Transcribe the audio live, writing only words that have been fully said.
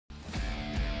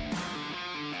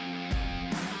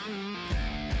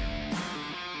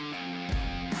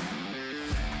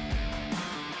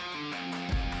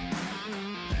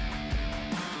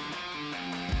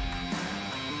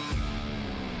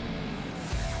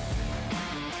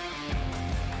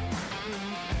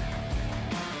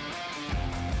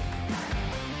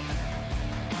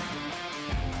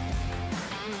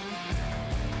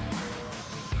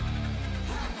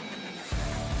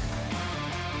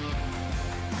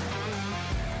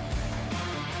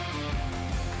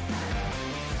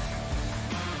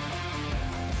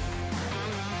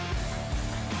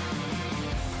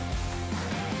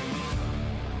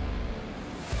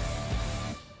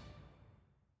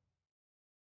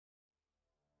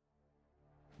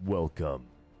Welcome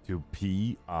to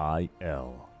PIL,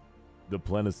 the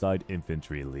Planetside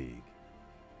Infantry League.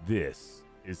 This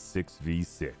is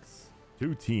 6v6.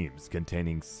 Two teams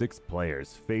containing 6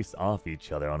 players face off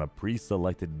each other on a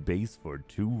pre-selected base for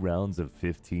 2 rounds of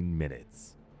 15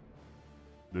 minutes.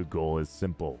 The goal is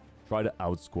simple: try to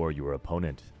outscore your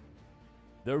opponent.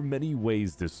 There are many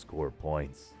ways to score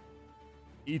points.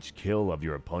 Each kill of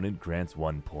your opponent grants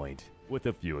 1 point, with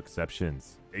a few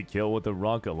exceptions. A kill with a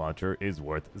rocket launcher is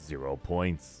worth 0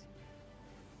 points.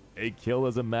 A kill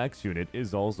as a max unit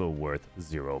is also worth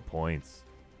 0 points.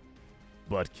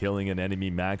 But killing an enemy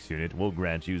max unit will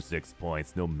grant you 6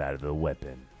 points no matter the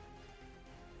weapon.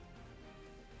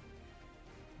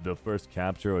 The first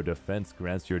capture or defense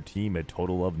grants your team a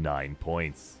total of 9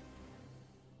 points.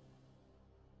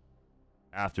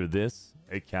 After this,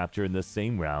 a capture in the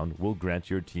same round will grant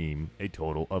your team a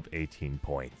total of 18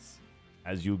 points.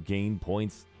 As you gain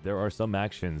points, there are some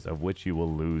actions of which you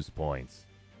will lose points.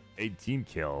 A team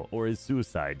kill or a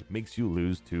suicide makes you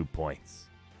lose 2 points.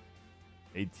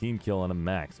 A team kill on a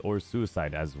max or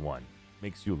suicide as 1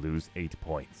 makes you lose 8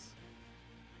 points.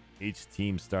 Each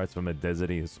team starts from a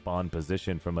designated spawn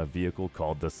position from a vehicle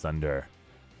called the Sunder.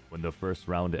 When the first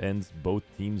round ends, both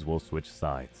teams will switch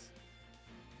sides.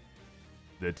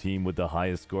 The team with the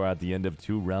highest score at the end of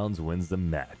 2 rounds wins the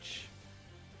match.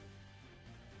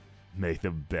 May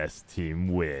the best team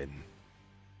win.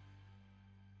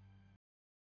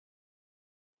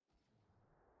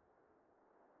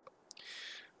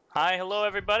 Hi, hello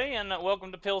everybody, and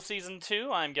welcome to PIL Season 2.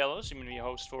 I'm Gellos. I'm going to be your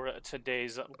host for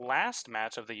today's last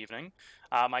match of the evening.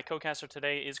 My co-caster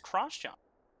today is CrossJump.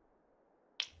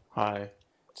 Hi.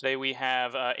 Today we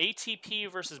have ATP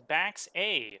versus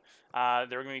BAXA. They're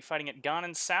going to be fighting at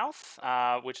Ganon South,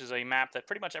 which is a map that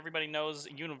pretty much everybody knows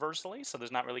universally, so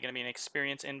there's not really going to be an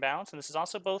experience inbounds. And this is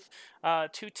also both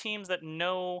 2 teams that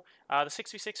know the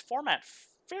 6v6 format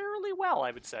fairly well,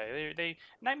 I would say. They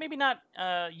maybe not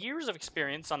years of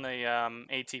experience on the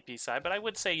ATP side, but I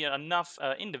would say enough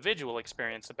individual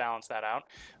experience to balance that out.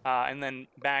 And then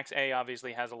BAXA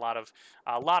obviously has a lot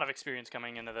of experience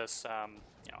coming into this.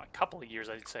 A couple of years,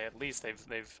 I'd say at least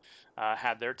they've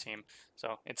had their team.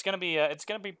 So it's gonna be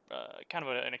kind of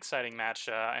an exciting match,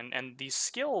 and the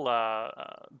skill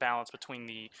balance between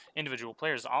the individual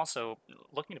players is also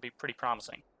looking to be pretty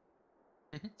promising.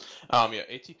 Yeah,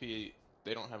 ATP,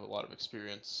 they don't have a lot of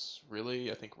experience, really.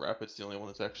 I think Rapid's the only one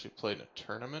that's actually played in a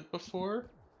tournament before.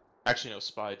 Actually, no,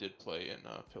 Spy did play in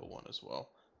PIL1 as well.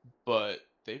 But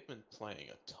they've been playing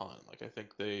a ton. Like, I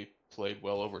think they played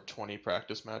well over 20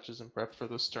 practice matches in prep for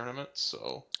this tournament,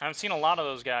 so... I've seen a lot of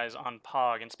those guys on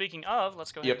POG. And speaking of,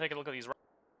 let's go ahead and take a look at these.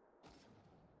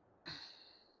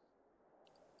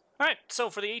 Alright, so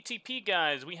for the ATP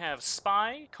guys, we have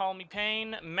Spy, Call Me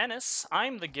Pain, Menace,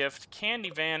 I'm the Gift,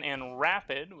 Candy Van, and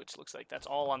Rapid, which looks like that's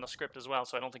all on the script as well,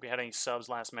 so I don't think we had any subs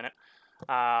last minute.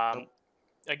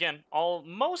 Again,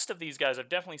 most of these guys I've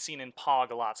definitely seen in POG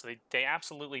a lot, so they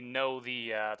absolutely know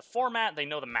the format, they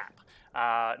know the map,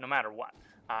 no matter what.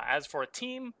 As for a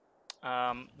team,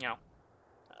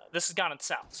 this has gone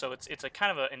south, so it's a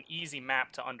kind of an easy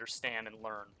map to understand and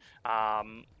learn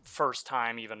first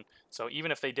time even. So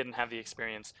even if they didn't have the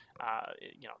experience,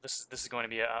 this is going to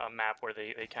be a map where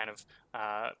they kind of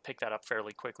pick that up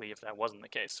fairly quickly if that wasn't the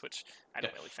case, which I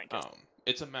don't really think is.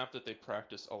 It's a map that they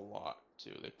practice a lot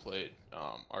too. They played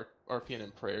RPN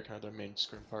and Prey are kind of their main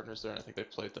scrim partners there, and I think they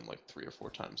played them like 3 or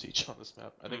 4 times each on this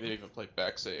map. I think they even played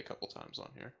BAXA a couple times on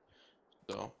here.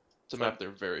 So it's a map they're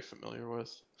very familiar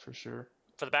with for sure.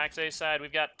 For the BAXA side,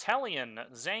 we've got Tellian,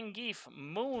 Zangief,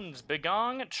 Moons,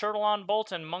 Begong, Churtlon,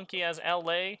 Bolton, Monkey as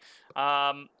LA.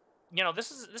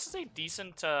 This is a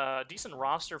decent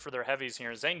roster for their heavies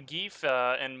here. Zangief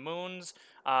and Moons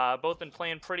both been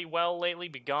playing pretty well lately.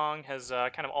 Begong has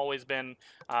kind of always been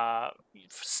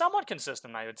somewhat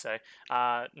consistent, I would say.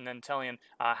 And then Tellian,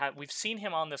 we've seen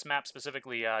him on this map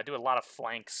specifically do a lot of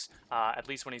flanks, at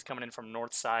least when he's coming in from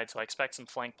north side. So I expect some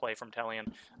flank play from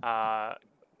Tellian.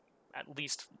 At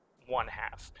least one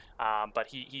half, but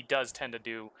he does tend to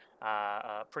do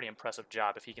a pretty impressive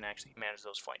job if he can actually manage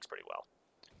those flanks pretty well.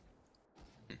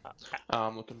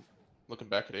 Looking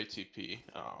back at ATP,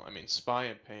 I mean, Spy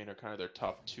and Pain are kind of their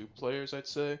top 2 players, I'd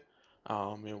say.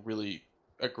 Really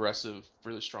aggressive,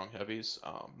 really strong heavies.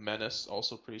 Menace,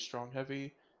 also pretty strong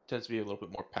heavy, tends to be a little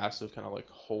bit more passive, kind of like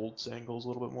holds angles a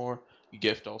little bit more.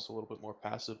 Gift also a little bit more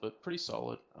passive, but pretty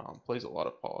solid. Plays a lot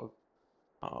of POG.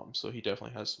 So he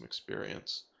definitely has some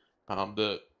experience.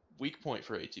 The weak point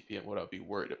for ATP and what I'd be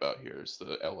worried about here is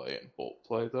the LA and Bolt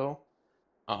play, though.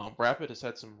 Rapid has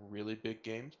had some really big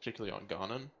games, particularly on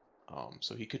Ganon,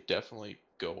 so he could definitely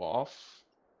go off.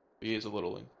 He is a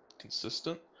little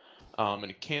inconsistent.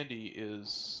 And Candy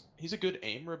he's a good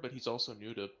aimer, but he's also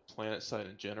new to PlanetSide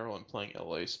in general and playing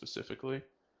LA specifically.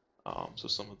 So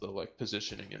some of the like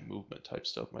positioning and movement type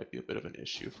stuff might be a bit of an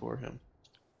issue for him.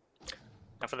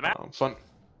 Now for the map.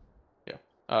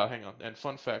 Hang on. And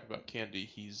fun fact about Candy,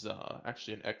 he's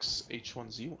actually an ex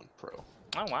H1Z1 pro.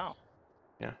 Oh wow.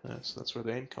 Yeah, that's where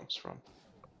the aim comes from.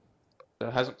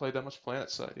 Hasn't played that much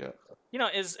PlanetSide yet. You know,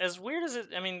 as weird as it,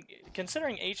 I mean,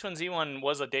 considering H1Z1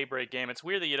 was a Daybreak game, it's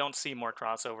weird that you don't see more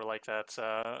crossover like that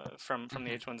from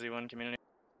the H1Z1 community.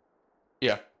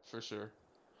 Yeah, for sure.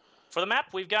 For the map,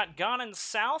 we've got Gone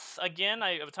South. Again,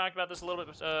 I've talked about this a little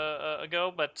bit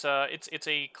ago, but it's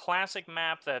a classic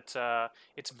map that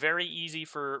it's very easy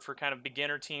for kind of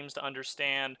beginner teams to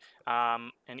understand,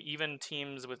 and even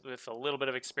teams with a little bit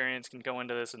of experience can go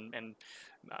into this and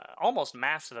almost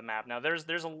master the map. Now, there's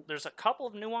a couple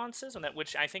of nuances, and that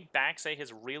which I think BAXA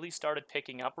has really started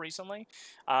picking up recently,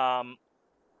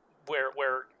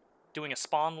 where doing a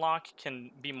spawn lock can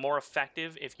be more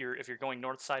effective if you're going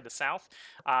north side to south.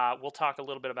 We'll talk a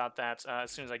little bit about that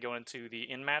as soon as I go into the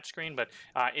in-match screen, but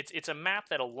it's a map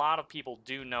that a lot of people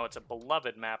do know. It's a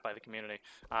beloved map by the community.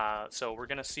 So we're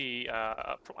going to see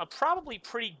a probably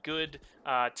pretty good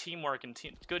teamwork and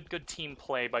good team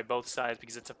play by both sides,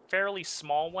 because it's a fairly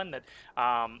small one that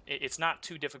it's not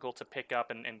too difficult to pick up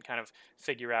and kind of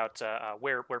figure out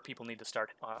where people need to start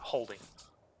holding.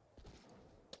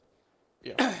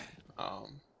 Yeah.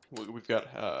 We've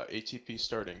got ATP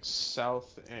starting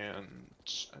south and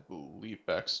I believe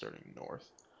BAXA starting north.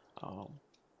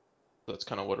 That's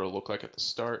kind of what it'll look like at the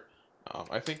start.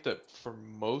 I think that for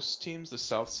most teams, the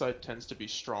south side tends to be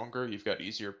stronger. You've got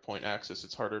easier point access.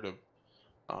 It's harder to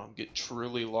get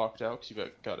truly locked out because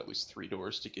you've got at least 3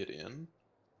 doors to get in.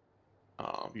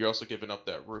 You're also giving up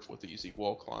that roof with the easy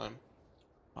wall climb.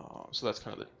 So that's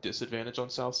kind of the disadvantage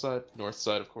on south side. North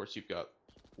side, of course, you've got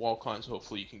wall climbs.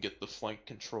 Hopefully you can get the flank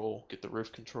control, get the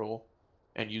roof control,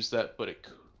 and use that. But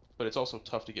it's also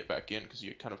tough to get back in because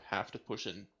you kind of have to push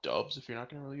in dubs if you're not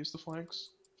going to really use the flanks.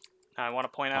 I want to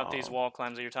point out these wall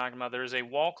climbs that you're talking about. There is a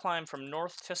wall climb from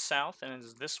north to south, and it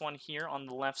is this one here on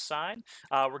the left side.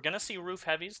 We're going to see roof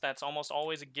heavies. That's almost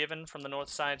always a given from the north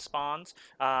side spawns.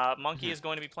 Monkey is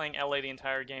going to be playing LA the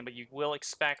entire game, but you will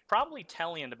expect probably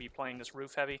Tellian to be playing this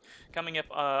roof heavy. Coming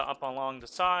up along the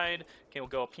side. Okay, we'll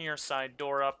go up here, side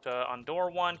door up on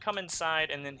door 1, come inside,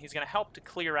 and then he's going to help to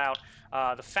clear out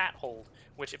the fat hold,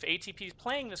 which if ATP is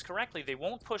playing this correctly, they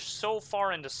won't push so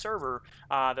far into server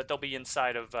that they'll be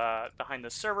inside of behind the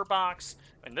server box,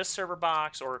 in this server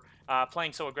box, or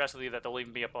playing so aggressively that they'll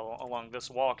even be up along this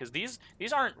wall, because these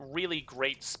aren't really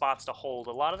great spots to hold.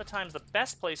 A lot of the times, the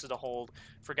best places to hold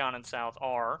for Gone South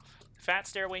are fat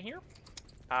stairway here,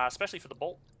 especially for the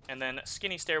bolt, and then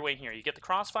skinny stairway here. You get the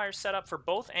crossfire set up for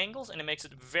both angles, and it makes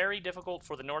it very difficult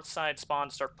for the north side spawn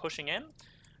to start pushing in.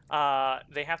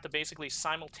 They have to basically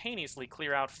simultaneously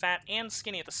clear out fat and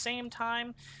skinny at the same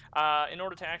time in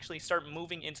order to actually start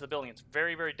moving into the building. It's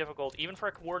very, very difficult, even for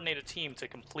a coordinated team, to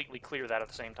completely clear that at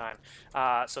the same time.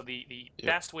 So the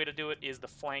best way to do it is the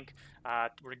flank.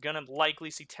 We're going to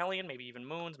likely see Tellian, maybe even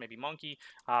Moons, maybe Monkey,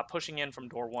 pushing in from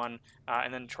door 1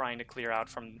 and then trying to clear out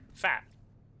from fat.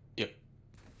 Yep.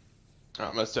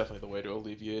 That's definitely the way to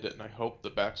alleviate it, and I hope the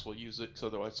backs will use it, because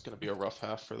otherwise it's going to be a rough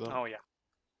half for them. Oh, yeah.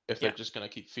 If they're just going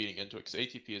to keep feeding into it, because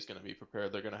ATP is going to be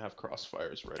prepared. They're going to have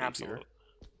crossfires ready here.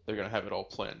 They're going to have it all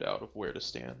planned out of where to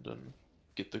stand and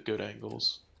get the good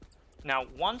angles. Now,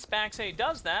 once BAXA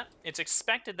does that, it's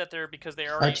expected that because they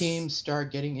already... Our teams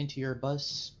start getting into your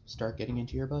bus.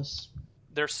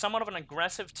 They're somewhat of an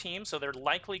aggressive team, so they're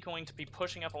likely going to be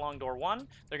pushing up along door 1.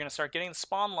 They're going to start getting the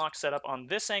spawn lock set up on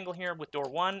this angle here with door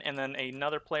 1, and then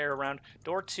another player around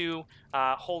door 2,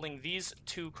 holding these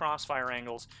 2 crossfire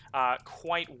angles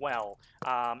quite well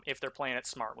if they're playing it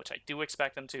smart, which I do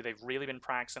expect them to. They've really been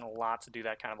practicing a lot to do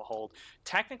that kind of a hold.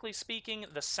 Technically speaking,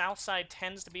 the south side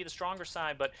tends to be the stronger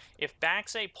side, but if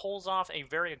BAXA pulls off a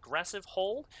very aggressive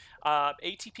hold,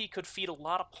 ATP could feed a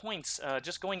lot of points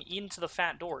just going into the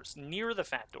fat doors, near the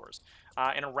fat doors,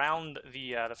 and around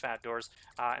the fat doors,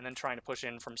 and then trying to push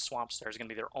in from swamp stairs is going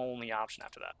to be their only option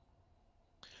after that.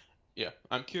 Yeah,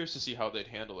 I'm curious to see how they'd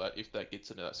handle that if that gets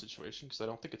into that situation, because I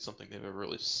don't think it's something they've ever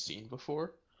really seen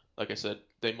before. Like I said,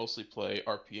 they mostly play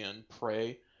RPN,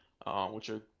 Prey,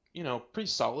 which are, pretty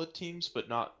solid teams, but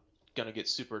not going to get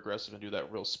super aggressive and do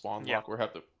that real spawn lock or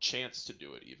have the chance to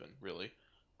do it even, really.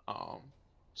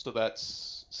 So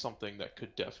that's something that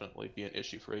could definitely be an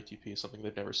issue for ATP, something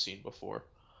they've never seen before.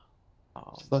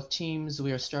 Both teams,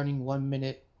 we are starting 1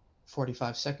 minute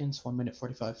 45 seconds, 1 minute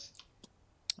 45.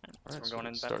 So we're going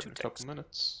in start about 2 in a ticks. couple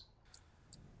minutes.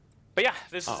 But yeah,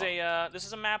 this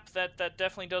is a map that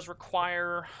definitely does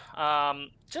require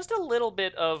just a little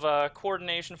bit of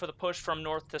coordination for the push from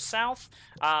north to south.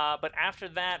 But after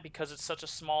that, because it's such a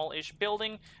small-ish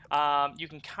building, you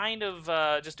can kind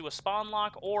of just do a spawn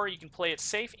lock, or you can play it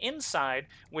safe inside,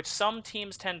 which some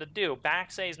teams tend to do.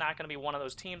 BAXA is not going to be one of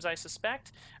those teams, I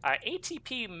suspect.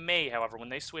 ATP may, however, when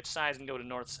they switch sides and go to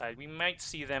north side, we might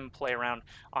see them play around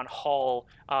on Hall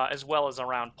as well as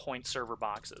around point server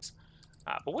boxes.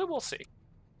 But we will see.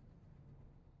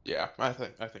 Yeah, I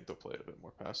think they'll play it a bit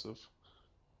more passive.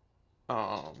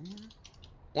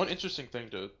 One interesting thing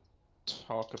to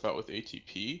talk about with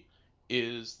ATP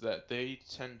is that they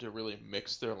tend to really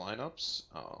mix their lineups.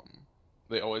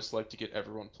 They always like to get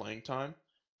everyone playing time.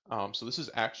 So this is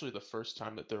actually the first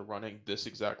time that they're running this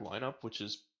exact lineup, which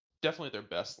is definitely their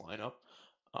best lineup.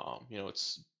 You know,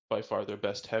 it's by far their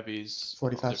best heavies,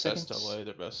 45 their seconds. best LA,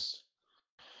 their best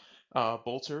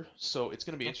bolter. So it's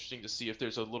going to be interesting to see if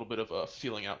there's a little bit of a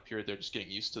feeling out period. They're just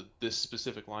getting used to this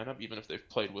specific lineup, even if they've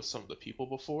played with some of the people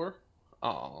before.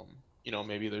 You know,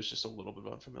 maybe there's just a little bit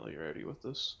of unfamiliarity with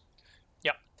this.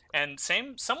 Yep. And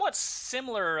somewhat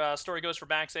similar story goes for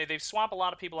BAXA. They swap a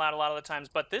lot of people out a lot of the times,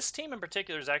 but this team in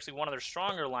particular is actually one of their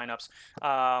stronger lineups,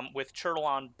 with Turtle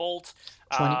on Bolt,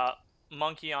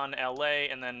 Monkey on LA,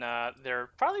 and then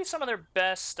they're probably some of their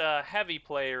best heavy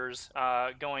players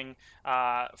going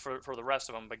for the rest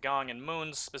of them. Bagong and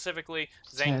Moons specifically.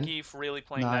 Zangief really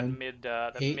playing 9,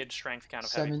 that 8, mid strength kind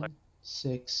of heavy 7, player.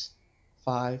 6,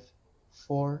 5,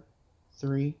 4,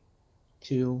 3,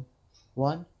 2,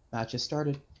 1. Match has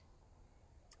started.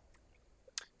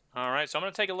 All right, so I'm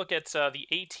going to take a look at the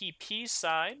ATP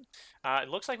side. It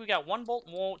looks like we got 1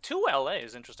 Bolt, 2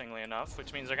 LAs, interestingly enough,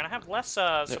 which means they're going to have less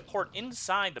support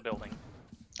inside the building.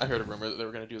 I heard a rumor that they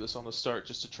were going to do this on the start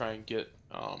just to try and get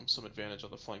some advantage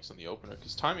on the flanks on the opener,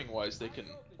 because timing-wise, they can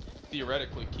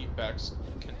theoretically keep backs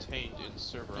contained in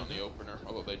server on the opener,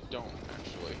 although they don't,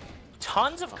 actually.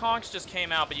 Tons of conks just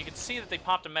came out, but you can see that they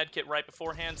popped a medkit right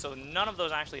beforehand, so none of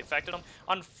those actually affected them.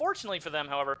 Unfortunately for them,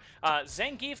 however,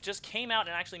 Zangief just came out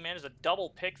and actually managed a double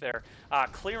pick there,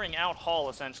 clearing out Hall,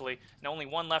 essentially, and only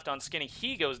 1 left on Skinny.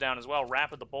 He goes down as well,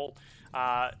 Rapid the Bolt,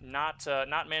 not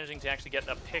managing to actually get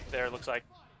a pick there, looks like.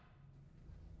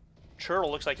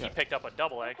 Churl looks like he picked up a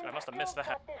double egg. I must have missed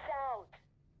that.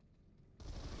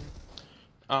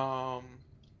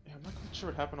 Yeah, I'm not quite sure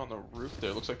what happened on the roof there.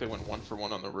 It looks like they went 1 for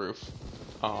 1 on the roof.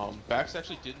 Bax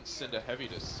actually didn't send a heavy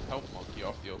to help Monkey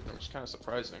off the opener, which is kind of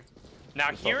surprising.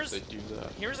 Now here's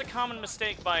a common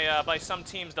mistake by some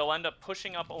teams. They'll end up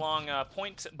pushing up along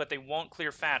point, but they won't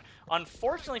clear fat.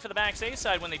 Unfortunately for the Bax A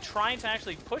side, when they tried to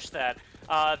actually push that,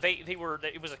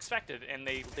 it was expected, and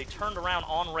they turned around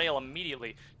on rail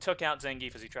immediately, took out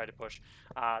Zangief as he tried to push.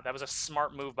 That was a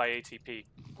smart move by ATP.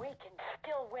 We can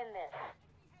still win this.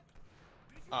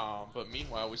 But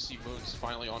meanwhile, we see Moons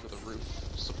finally onto the roof,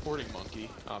 supporting Monkey.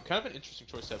 Kind of an interesting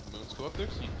choice to have Moons go up there,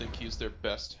 because you'd think he's their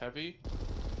best heavy,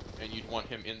 and you'd want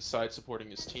him inside supporting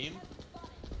his team.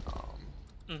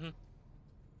 And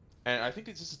I think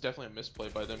this is definitely a misplay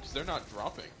by them, because they're not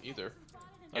dropping either.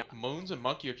 Like, Moons and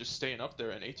Monkey are just staying up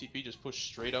there, and ATP just pushed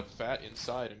straight up fat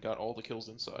inside and got all the kills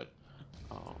inside.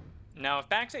 Now, if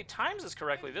BAXA times this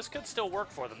correctly, this could still work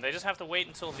for them. They just have to wait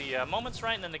until the moment's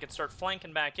right, and then they can start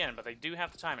flanking back in, but they do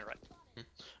have to time it right.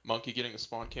 Monkey getting the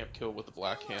spawn camp kill with the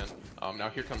black hand. Now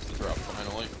here comes the drop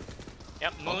finally.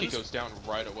 Yep, Monkey goes down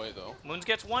right away, though. Moons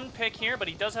gets 1 pick here, but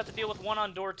he does have to deal with 1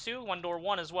 on door 2, 1 door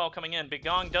 1 as well coming in. Big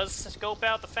Gong does scope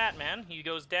out the fat man. He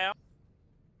goes down.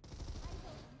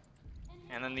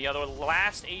 And then the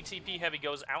last ATP heavy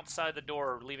goes outside the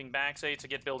door, leaving BAXA to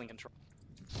get building control.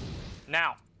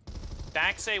 Now,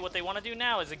 BAXA, what they want to do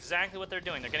now is exactly what they're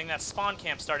doing. They're getting that spawn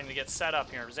camp starting to get set up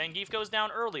here. Zangief goes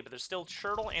down early, but there's still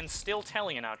Churtle and still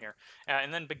Tellian out here.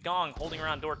 And then Bagong holding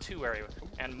around door 2 area,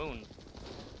 and Moon.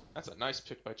 That's a nice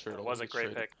pick by Churtle. It was a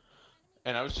great pick.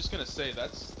 And I was just going to say,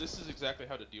 this is exactly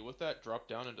how to deal with that. Drop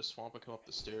down into swamp and come up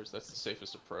the stairs. That's the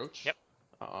safest approach. Yep.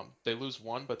 They lose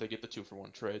 1, but they get the 2 for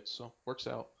 1 trade, so works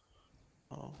out.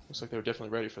 Looks like they were definitely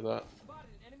ready for that.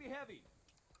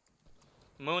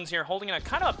 Moon's here holding in a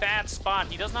kind of a bad spot.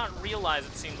 He does not realize,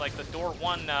 it seems like, the door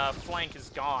 1 flank is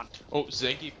gone. Oh,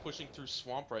 Zangief pushing through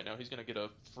swamp right now. He's going to get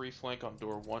a free flank on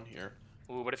door 1 here.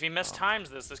 Ooh, but if he mistimes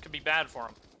this could be bad for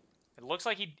him. It looks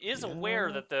like he is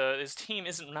aware that his team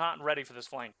isn't not ready for this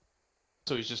flank.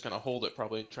 So he's just going to hold it,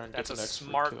 probably try and get the next That's a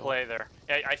smart play there.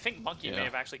 I think Monkey may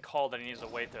have actually called that he needs to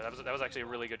wait there. That was actually a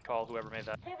really good call, whoever made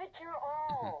that. Give it your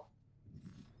all.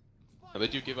 Now, they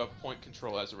do give up point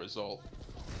control as a result.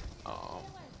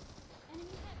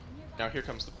 Now here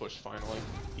comes the push finally.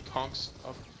 He conks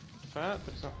up fat,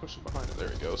 but he's not pushing behind it. There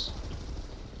he goes.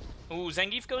 Ooh,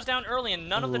 Zangief goes down early, and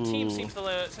none of the teams seem to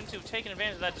have taken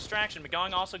advantage of that distraction.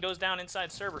 Magong also goes down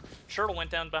inside server. Shirtle went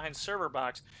down behind server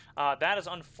box. That is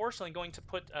unfortunately going to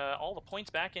put all the points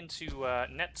back into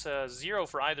net 0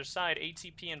 for either side.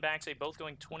 ATP and BAXA both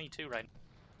going 22 right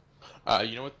now.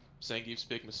 You know what Zangief's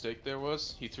big mistake there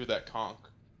was? He threw that conch.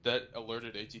 That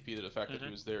alerted ATP to the fact that he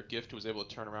was there. Gift was able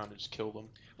to turn around and just kill them.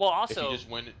 Well, also, if he just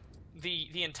went...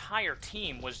 the entire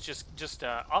team was just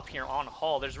up here on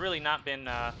Hall. There's really not been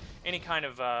any kind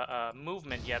of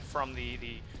movement yet from the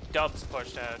Dubs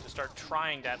push to start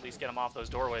trying to at least get them off those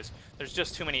doorways. There's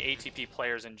just too many ATP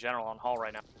players in general on Hall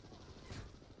right now.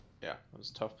 Yeah, it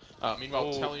was tough.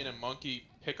 Meanwhile, Tellian and Monkey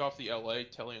pick off the LA.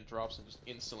 Tellian drops and just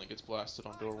instantly gets blasted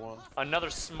on door 1. Another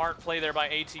smart play there by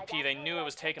ATP. They knew it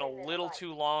was taking a little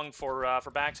too long for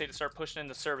BAXA to start pushing in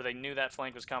the server. They knew that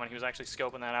flank was coming. He was actually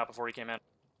scoping that out before he came in.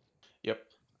 Yep.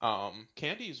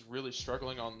 Candy's really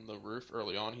struggling on the roof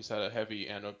early on. He's had a heavy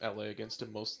and a LA against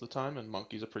him most of the time, and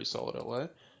Monkey's a pretty solid LA.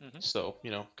 So,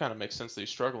 you know, kind of makes sense that he's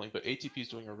struggling, but ATP's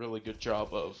doing a really good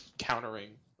job of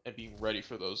countering and being ready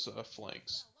for those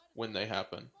flanks when they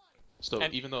happen. So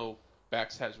even though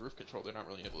Bax has roof control, they're not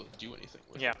really able to do anything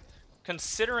with it.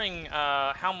 Considering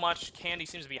how much Candy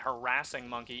seems to be harassing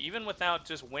Monkey, even without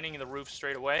just winning the roof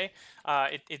straight away,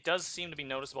 it does seem to be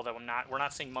noticeable that we're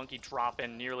not seeing Monkey drop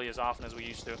in nearly as often as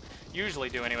we usually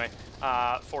do anyway,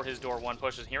 for his door 1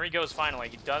 pushes. Here he goes finally.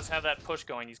 He does have that push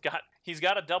going. He's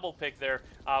got a double pick there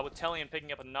with Tellian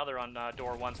picking up another on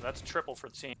door 1, so that's a triple for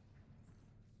the team.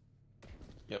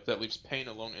 Yep, that leaves Payne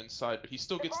alone inside, but he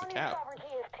still gets the cap.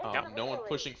 No one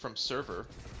pushing from server.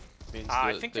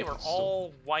 I think they were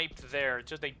all wiped there.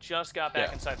 They just got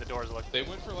back inside the doors. Look, they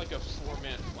went for like a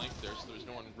 4-man flank there, so there's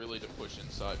no one really to push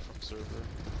inside from server.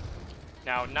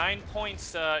 Now 9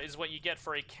 points is what you get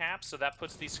for a cap, so that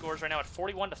puts these scores right now at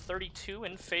 41-32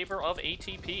 in favor of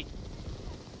ATP.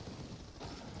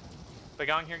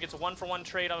 Bagong here gets a 1-for-1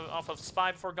 trade off of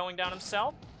Spy before going down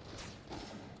himself.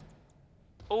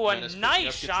 Oh, a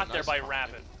nice shot there by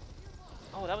Rapid.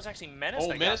 Oh, that was actually Menace.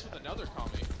 Oh, Menace with another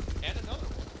Kami and another one.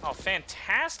 Oh,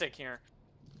 fantastic here.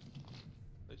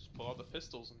 They just pull out the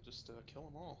pistols and just kill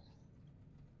them all.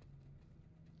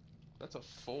 That's a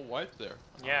full wipe there.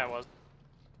 Yeah, it was.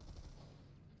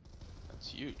 That's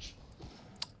huge.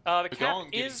 The cap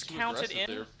is counted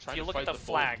in if you look at the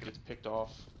flag. Gets picked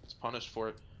off. It's punished for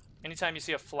it. Anytime you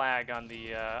see a flag on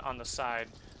the side,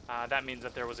 that means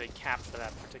that there was a cap for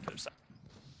that particular side.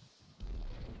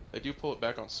 They do pull it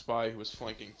back on Spy, who was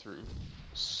flanking through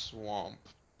Swamp,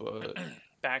 but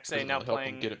BAXA now help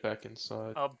playing him get it back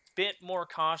inside. A bit more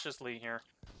cautiously here.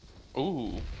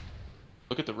 Ooh,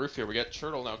 look at the roof here. We got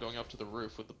Turtle now going up to the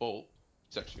roof with the bolt.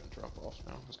 He's actually gonna drop off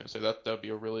now. I was gonna say that would be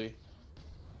a really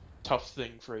tough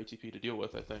thing for ATP to deal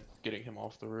with. I think getting him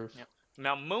off the roof. Yep.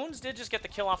 Now Moons did just get the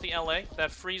kill off the LA.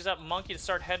 That frees up Monkey to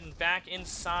start heading back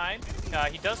inside.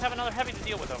 He does have another heavy to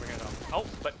deal with over here though. Oh,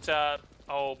 but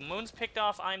oh, Moon's picked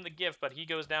off I'm the Gift, but he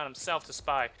goes down himself to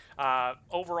Spy.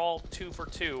 Overall, 2 for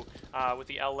 2 with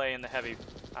the LA and the heavy.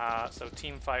 So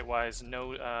team fight-wise,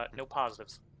 no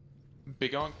positives.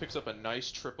 Bigong picks up a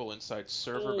nice triple inside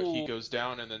server, but he goes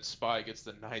down, and then Spy gets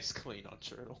the nice clean on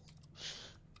Turtle.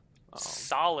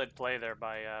 Solid play there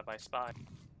by Spy.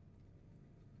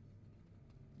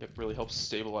 It really helps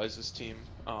stabilize this team.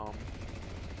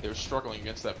 They were struggling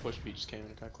against that push, but he just came in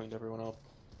and kind of cleaned everyone up.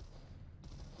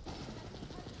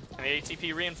 And the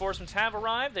ATP reinforcements have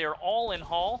arrived. They are all in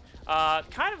Hall.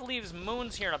 Kind of leaves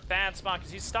Moons here in a bad spot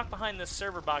because he's stuck behind this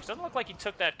server box. Doesn't look like he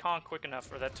took that conch quick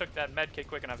enough, or that took that med kit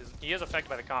quick enough. He is affected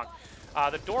by the conch.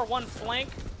 The door 1 flank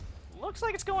looks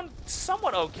like it's going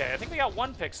somewhat okay. I think we got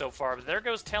 1 pick so far, but there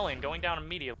goes Tellian going down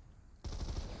immediately.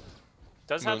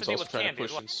 Does have Moon's to deal also with trying Candy. to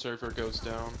push, and server goes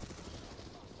down.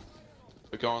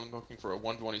 Bigong looking for a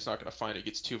 1v1. He's not going to find it.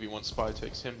 Gets 2v1. Spy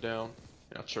takes him down.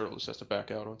 Now Turtle just has to back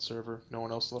out on server. No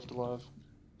one else left alive.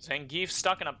 Zangief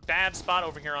stuck in a bad spot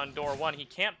over here on door 1. He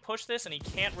can't push this, and he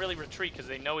can't really retreat because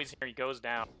they know he's here. He goes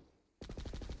down.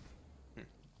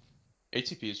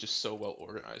 ATP is just so well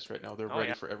organized right now. They're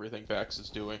ready for everything Bax is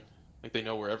doing. Like, they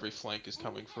know where every flank is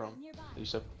coming from. They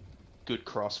just have good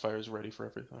crossfires ready for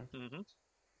everything. Mm-hmm.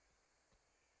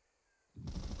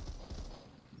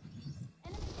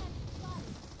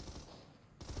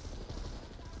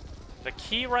 The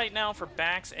key right now for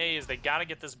BAXA is they got to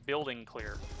get this building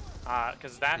clear,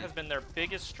 because that has been their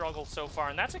biggest struggle so far,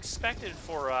 and that's expected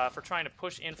for trying to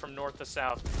push in from north to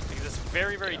south, because it's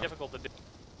very, very difficult to do.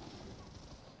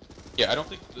 Yeah, I don't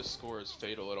think this score is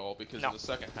fatal at all, because in the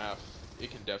second half, it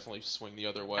can definitely swing the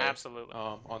other way. Absolutely.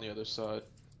 On the other side.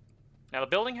 Now the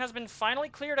building has been finally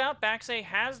cleared out. BAXA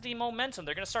has the momentum.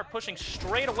 They're going to start pushing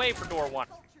straight away for door 1.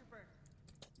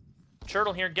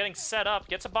 Turtle here getting set up.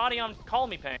 Gets a body on Call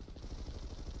Me Pain.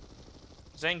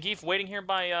 Zangief waiting here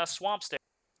by Swamp Stairs.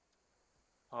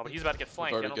 Oh, but he's about to get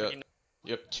flanked. I don't think he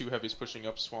Yep, 2 heavies pushing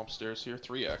up Swamp Stairs here.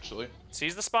 3, actually.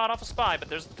 sees the spot off a Spy, but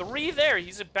there's 3 there.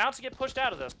 He's about to get pushed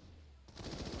out of this.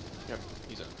 Yep,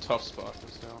 he's in a tough spot.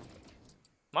 Goes down.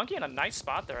 Monkey in a nice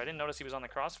spot there. I didn't notice he was on the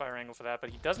crossfire angle for that,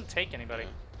 but he doesn't take anybody. Yeah.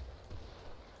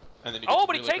 And then Oh,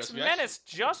 but he really takes aggressive. Menace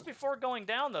just before going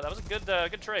down, though. That was a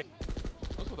good trade.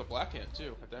 That was with a black hand,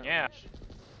 too, at that Yeah. range.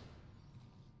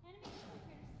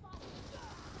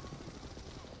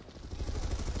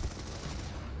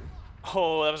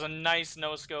 Oh, that was a nice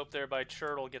no-scope there by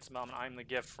Turtle. Gets him on I'm the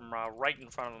Gift from right in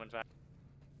front of him, in fact.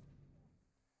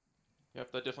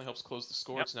 Yep, that definitely helps close the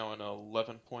score. Yep. It's now an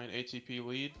 11-point ATP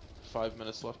lead. 5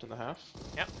 minutes left in the half.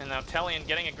 Yep, and now Tellian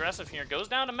getting aggressive here. Goes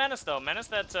down to Menace, though. Menace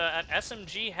that's at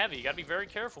SMG heavy. You gotta be very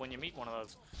careful when you meet one of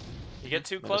those. You get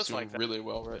too close doing like that. really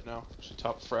well right now. Actually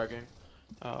top fragging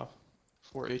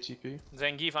for ATP.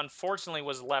 Zangief, unfortunately,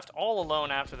 was left all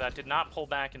alone after that. Did not pull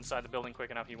back inside the building quick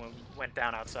enough. He went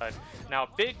down outside. Now,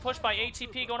 big push by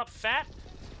ATP going up Fat.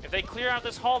 If they clear out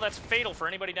this hall, that's fatal for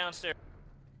anybody downstairs.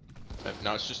 And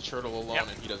now it's just Turtle alone, Yep.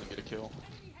 and he doesn't get a kill.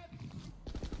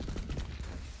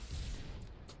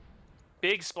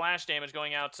 Big splash damage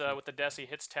going out with the Desi.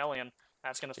 Hits Tellian.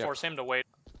 That's going to force him to wait.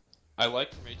 I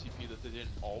like from ATP that they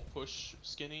didn't all push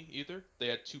Skinny either. They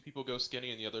had 2 people go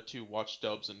Skinny, and the other 2 watched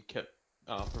Dubs and kept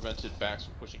prevented Bax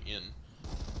from pushing in.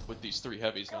 With these 3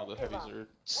 heavies, now the heavies are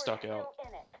stuck out.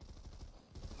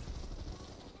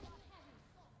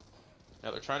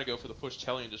 Now they're trying to go for the push.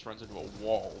 Tellian just runs into a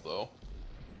wall, though.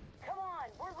 Come on,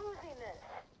 we're losing this.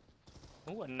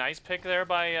 Ooh, a nice pick there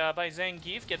by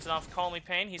Zangief. Gets it off Call Me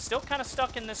Pain. He's still kind of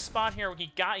stuck in this spot here.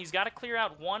 He's got to clear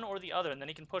out one or the other, and then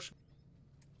he can push.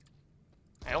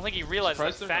 I don't think he realized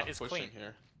that Fat is clean.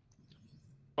 Here.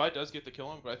 Spy does get the kill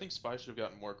on, but I think Spy should have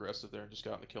gotten more aggressive there and just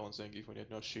gotten the kill on Zangief when he had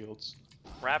no shields.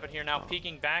 Rapid here now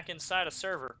peeking back inside a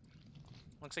server.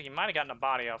 Looks like he might have gotten a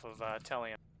body off of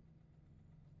Tellian.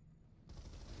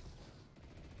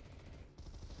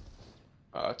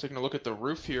 Taking a look at the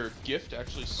roof here, Gift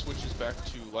actually switches back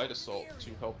to Light Assault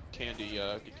to help Candy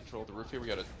get control of the roof here. We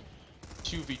got a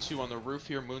 2v2 on the roof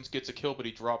here. Moons gets a kill, but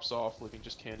he drops off, leaving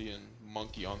just Candy and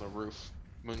Monkey on the roof.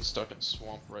 Moon's stuck in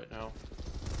Swamp right now.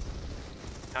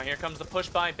 Now here comes the push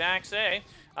by BAXA.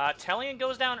 Tellian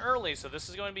goes down early, so this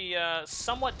is going to be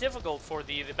somewhat difficult for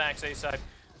the BAXA side.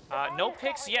 No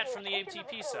picks yet from the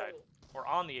ATP side. Or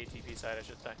on the ATP side, I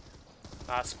should say.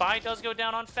 Spy does go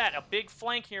down on Fat. A big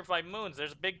flank here by Moons.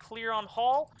 There's a big clear on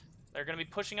Hall. They're going to be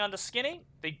pushing onto Skinny.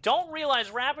 They don't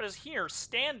realize Rapid is here,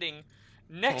 standing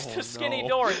next to Skinny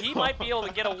Door. He might be able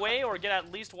to get away or get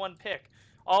at least 1 pick.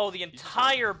 Oh, the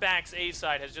entire BAXA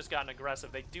side has just gotten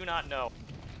aggressive. They do not know.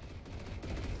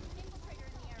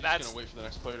 He's just going to wait for the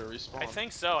next player to respawn. I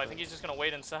think so. I think he's just going to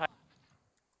wait inside.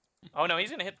 Oh, no, he's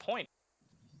going to hit point.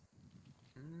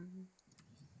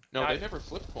 No, they never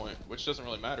flip point, which doesn't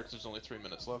really matter because there's only 3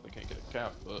 minutes left. They can't get a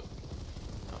cap, but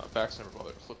Bax never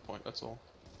bothered to flip point, that's all.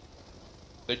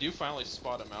 They do finally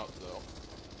spot him out, though.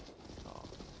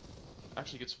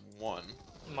 Actually gets 1.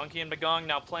 Monkey and Bagong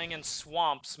now playing in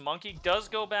Swamps. Monkey does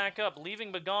go back up,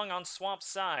 leaving Bagong on Swamp's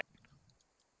side.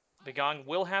 Bagong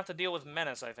will have to deal with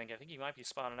Menace, I think. I think he might be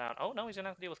spotted out. Oh, no, he's going to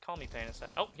have to deal with Call Me Pain instead.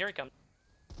 Oh, here he comes.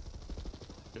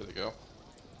 Here they go.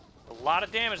 A lot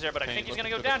of damage there, but I think he's going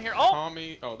to go down here. Oh,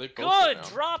 they both good go down.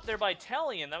 drop there by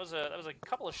Tellian. That was a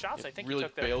couple of shots I think really he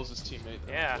took there. bails his teammate.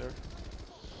 Yeah. There.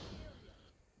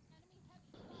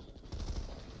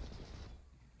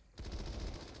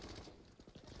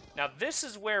 Now this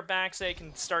is where BAXA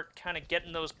can start kind of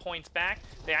getting those points back.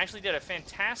 They actually did a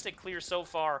fantastic clear so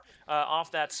far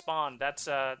off that spawn. That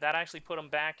actually put them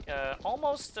back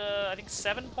almost, I think,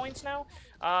 7 points now,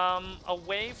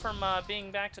 away from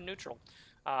being back to neutral.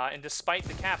 And despite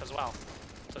the cap as well.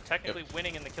 So technically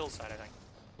winning in the kill side, I think.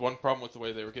 One problem with the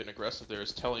way they were getting aggressive there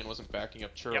is Tellian wasn't backing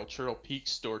up Churl. Churl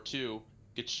peeks door 2,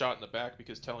 gets shot in the back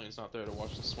because Tellian's not there to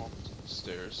watch the Swamp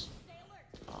stairs.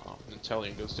 And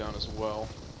Tellian goes down as well.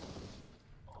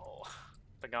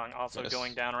 Bagong also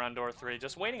going down around door 3.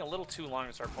 Just waiting a little too long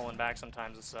to start pulling back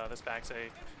sometimes, this BAXA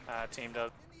team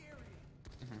does.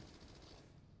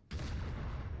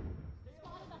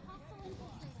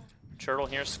 Turtle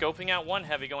here scoping out 1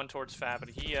 heavy going towards Fat, but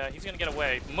he's going to get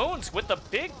away. Moons with the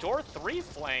big door 3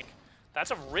 flank.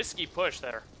 That's a risky push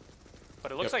there.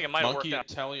 But it looks like it might have worked out.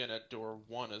 Monkey and Tellian at door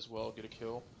 1 as well get a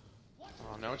kill.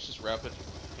 Now it's just Rapid.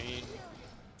 Pain.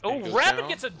 Oh, Rapid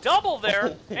gets a double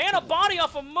there, and a body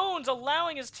off of Moons,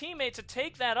 allowing his teammate to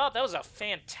take that up. That was a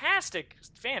fantastic,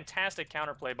 fantastic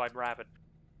counterplay by Rapid.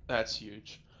 That's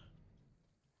huge.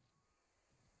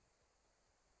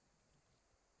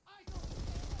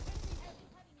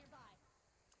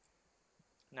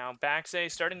 Now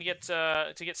BAXA starting to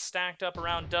get stacked up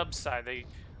around Dub's side. They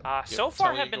so Yep, far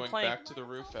Tully have been going playing. back to the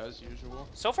roof as usual.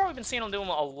 So far we've been seeing them doing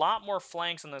a lot more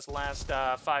flanks in this last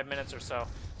 5 minutes or so.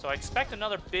 So I expect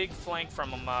another big flank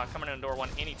from them coming in door one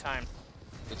anytime.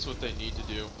 That's what they need to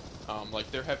do.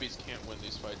 Like their heavies can't win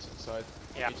these fights inside.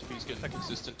 Yeah. ATP's getting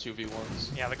consistent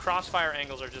 2v1s. Yeah, the crossfire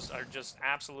angles are just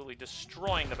absolutely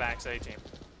destroying the BAXA team.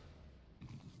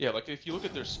 Yeah, like if you look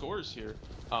at their scores here,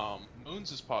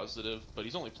 Moons is positive, but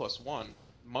he's only +1.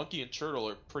 Monkey and Turtle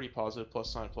are pretty positive,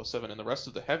 +9, +7, and the rest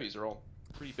of the heavies are all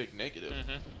pretty big negative.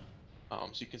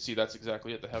 So you can see that's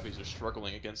exactly it. The heavies are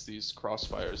struggling against these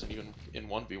crossfires, and even in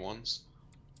 1v1s.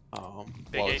 While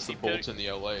it's the bolts in the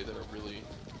LA that are really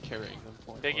carrying them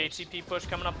point Big wise. ATP push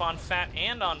coming up on Fat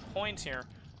and on Points here.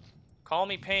 Call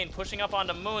Me Pain pushing up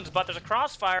onto Moons, but there's a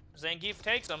crossfire. Zangief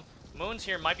takes him. Moons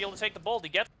here might be able to take the bolt. He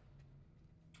gets.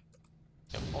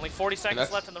 Only 40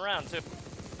 seconds left in the round too.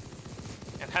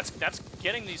 And that's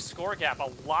getting the score gap a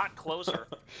lot closer.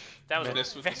 That was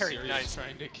Menace with very the nice.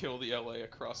 trying to kill the LA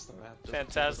across the map.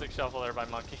 Fantastic shuffle there by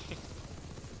Monkey.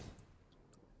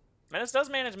 Menace does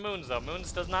manage Moons though.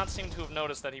 Moons does not seem to have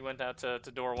noticed that he went out to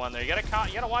door one there. You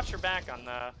gotta watch your back on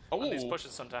these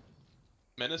pushes sometimes.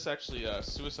 Menace actually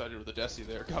suicided with a Desi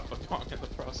there, got Bagong in the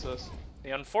process.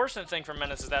 The unfortunate thing for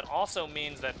Menace is that also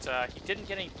means that he didn't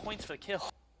get any points for the kill.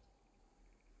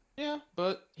 Yeah,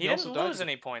 but he didn't lose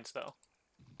any points though.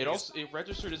 It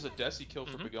registered as a Desi kill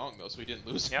for Bagong though, so he didn't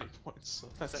lose any points. So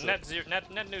that's it's a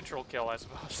net neutral kill, I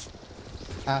suppose.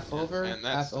 Half over,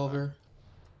 half over.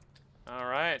 All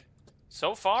right.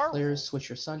 So far, players switch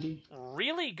your Sunday.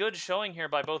 Really good showing here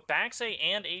by both BAXA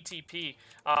and ATP.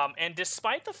 And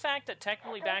despite the fact that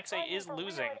technically BAXA is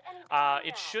losing,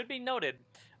 it should be noted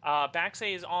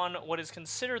BAXA is on what is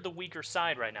considered the weaker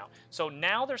side right now. So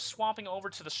now they're swapping over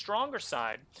to the stronger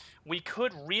side. We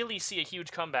could really see a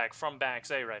huge comeback from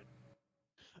BAXA right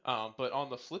now. But on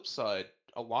the flip side,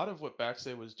 a lot of what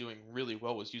BAXA was doing really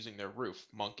well was using their roof.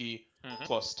 Monkey,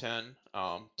 +10,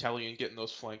 Talion getting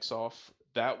those flanks off.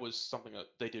 That was something that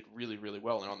they did really, really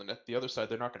well. And on the other side,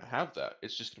 they're not going to have that.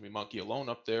 It's just going to be Monkey alone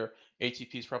up there.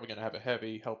 ATP is probably going to have a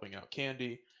heavy helping out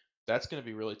Candy. That's going to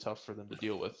be really tough for them to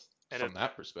deal with from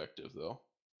that perspective, though.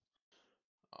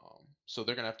 So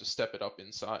they're going to have to step it up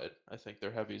inside. I think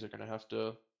their heavies are going to have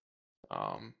to,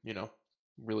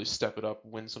 really step it up,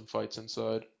 win some fights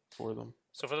inside for them.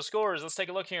 So for the scores, let's take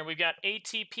a look here. We've got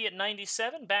ATP at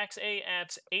 97, BAXA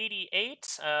at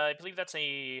 88. I believe that's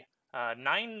a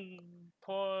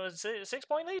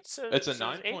 6-point lead? So it's a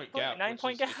 9-point gap.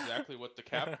 9-point gap. Exactly what the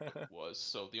cap was.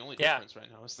 So the only difference right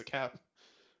now is the cap.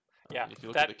 Yeah, if you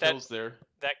look at the kills there.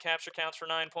 That capture counts for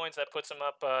 9 points. That puts them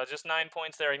up just 9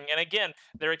 points there. And again,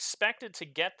 they're expected to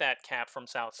get that cap from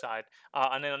Southside.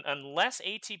 And then unless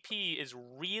ATP is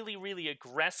really, really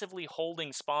aggressively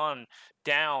holding Spawn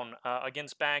down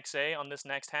against BAXA on this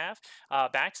next half,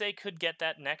 BAXA could get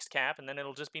that next cap, and then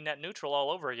it'll just be net neutral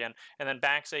all over again. And then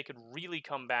BAXA could really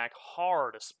come back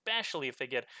hard, especially if they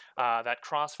get that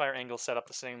crossfire angle set up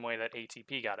the same way that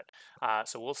ATP got it.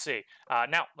 So we'll see.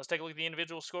 Now, let's take a look at the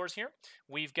individual scores here.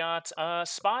 We've got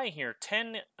Spy here,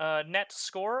 10 net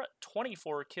score,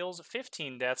 24 kills,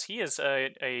 15 deaths. He is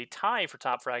a tie for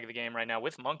top frag of the game right now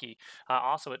with Monkey,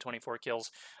 also at 24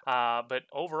 kills. But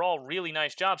overall, really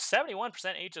nice job. 71%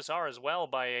 HSR as well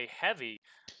by a heavy.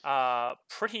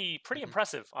 Pretty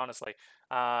impressive, honestly.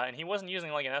 And he wasn't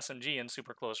using like an SMG in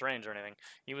super close range or anything.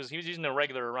 He was using a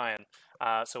regular Orion.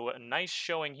 So a nice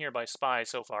showing here by Spy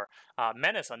so far.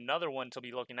 Menace, another one to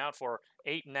be looking out for.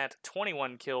 8 net,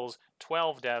 21 kills,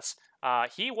 12 deaths.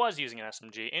 He was using an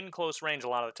SMG in close range a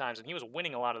lot of the times, and he was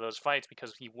winning a lot of those fights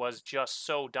because he was just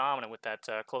so dominant with that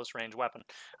close range weapon.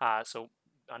 So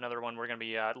another one we're going to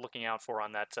be looking out for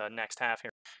on that next half here.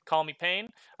 Call Me Pain,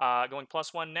 going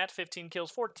 +1 net, 15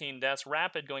 kills, 14 deaths.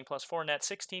 Rapid going +4 net,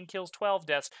 16 kills, 12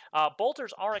 deaths.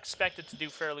 Bolters are expected to do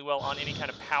fairly well on any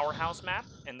kind of powerhouse map,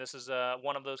 and this is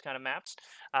one of those kind of maps.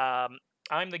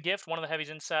 I'm the Gift, one of the heavies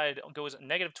inside, goes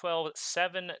 -12,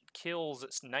 7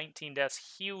 kills, 19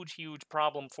 deaths. Huge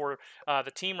problem for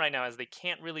the team right now, as they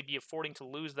can't really be affording to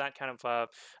lose that kind of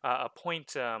a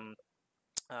point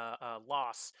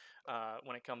loss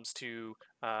when it comes to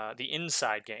the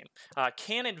inside game.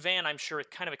 Cannon Van, I'm sure,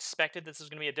 kind of expected this is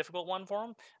going to be a difficult one for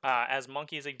him, as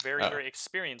Monkey is a very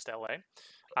experienced LA.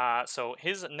 So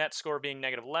his net score being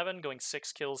 -11, going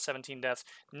 6 kills, 17 deaths.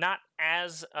 Not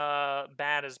as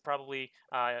bad as probably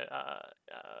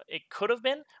it could have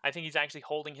been. I think he's actually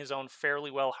holding his own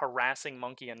fairly well, harassing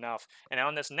Monkey enough. And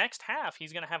on this next half,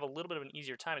 he's going to have a little bit of an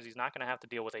easier time, as he's not going to have to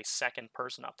deal with a second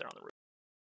person up there on the roof.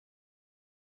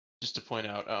 Just to point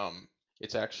out,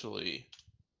 it's actually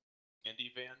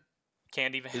Andy Van.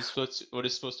 Candy Van. What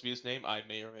is supposed to be his name? I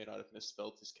may or may not have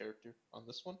misspelled his character on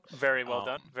this one. Very well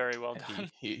done. Very well and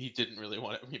done. He didn't really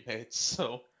want it remade,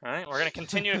 so. All right, we're gonna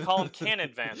continue to call him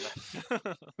Cannon Van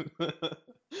then.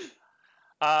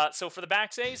 So for the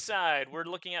BAXA side, we're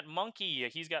looking at Monkey.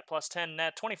 He's got plus 10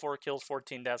 net, 24 kills,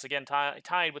 14 deaths. Again,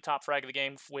 tied with top frag of the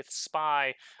game with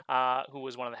Spy, who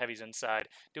was one of the heavies inside,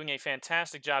 doing a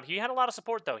fantastic job. He had a lot of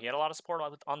support, though. He had a lot of support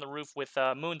on the roof with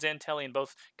Moons and Telly, and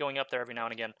both going up there every now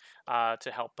and again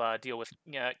to help deal with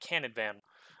Cannon Van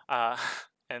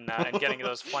and getting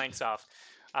those flanks off.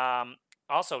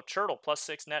 Also, Churtle, plus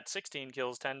 6 net, 16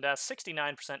 kills, 10 deaths,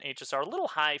 69% HSR. A little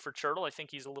high for Churtle. I think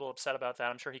he's a little upset about that.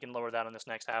 I'm sure he can lower that in this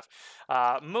next half.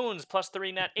 Moons, plus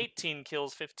 3 net, 18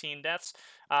 kills, 15 deaths.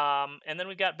 And then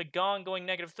we've got Begong going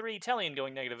 -3, Tellian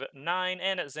going -9,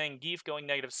 and Zangief going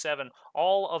 -7.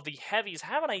 All of the heavies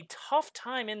having a tough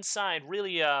time inside.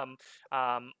 Really,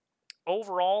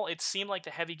 overall, it seemed like the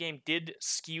heavy game did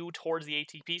skew towards the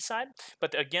ATP side,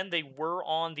 but again, they were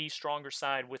on the stronger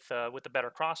side with the better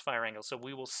crossfire angle. So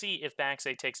we will see if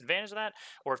BAXA takes advantage of that,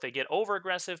 or if they get over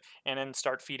aggressive and then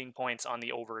start feeding points on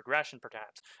the over aggression,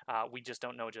 perhaps. We just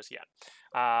don't know just yet.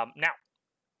 Now,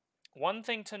 one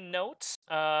thing to note.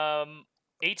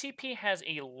 ATP has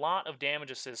a lot of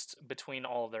damage assists between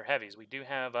all of their heavies. We do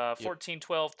have 14,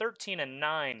 12, 13, and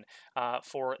 9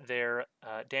 for their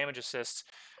damage assists.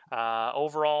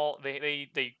 Overall,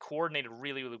 they coordinated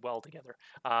really, really well together.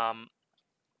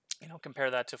 Compare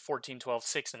that to 14, 12,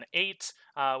 6, and 8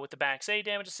 with the BAXA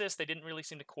damage assist. They didn't really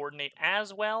seem to coordinate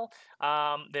as well.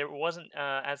 There wasn't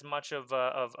as much of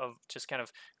just kind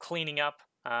of cleaning up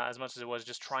as much as it was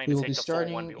just trying to take the full 1v1.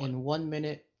 We will be starting in 1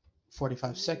 minute,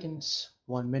 45 seconds.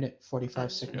 1 minute,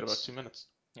 45 seconds. We got about 2 minutes.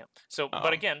 Yeah. So,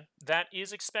 but again, that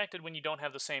is expected when you don't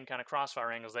have the same kind of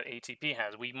crossfire angles that ATP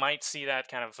has. We might see that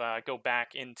kind of go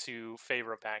back into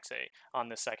favor of BAXA on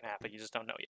this second half, but you just don't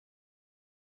know yet.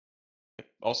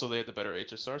 Also, they had the better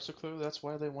HSR, so clearly that's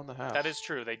why they won the half. That is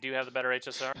true. They do have the better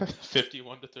HSR.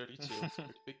 51 to 32.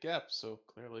 Pretty big gap, so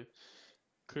clearly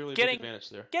a big advantage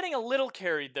there. Getting a little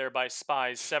carried there by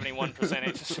Spy's 71%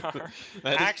 HSR.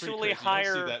 That is actually higher.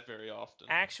 You don't see that very often.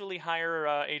 Actually higher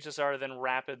HSR than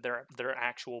Rapid, their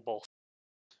actual bolt.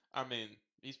 I mean,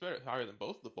 he's higher than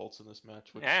both the bolts in this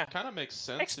match, which yeah. kind of makes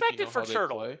sense. Expected if you know for how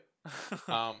Churtle. They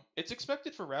play. It's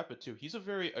expected for Rapid too. He's a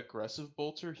very aggressive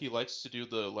bolter. He likes to do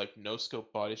the no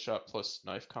scope body shot plus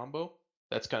knife combo.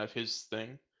 That's kind of his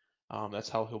thing. That's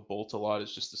how he'll bolt a lot,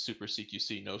 is just the super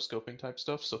CQC no scoping type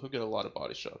stuff. So he'll get a lot of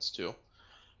body shots too.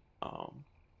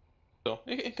 So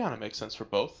it kind of makes sense for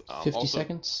both. 50 also,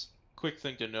 seconds. Quick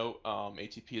thing to note: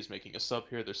 ATP is making a sub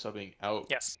here. They're subbing out.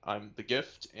 Yes. I'm the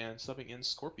Gift and subbing in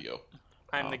Scorpio.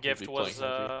 I'm the Gift was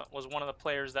one of the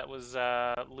players that was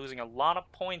losing a lot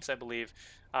of points, I believe.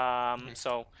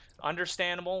 So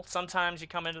understandable. Sometimes you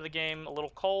come into the game a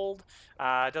little cold.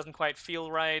 It doesn't quite feel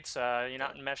right. You're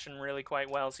not meshing really quite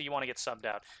well, so you want to get subbed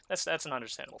out. That's an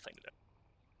understandable thing to do.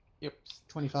 Yep.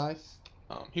 25.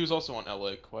 He was also on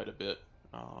LA quite a bit,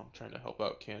 trying to help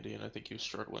out Candy, and I think he was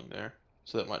struggling there.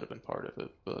 So that might have been part of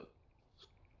it, but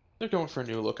they're going for a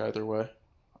new look either way.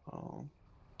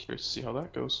 Curious to see how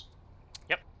that goes.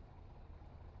 Yep.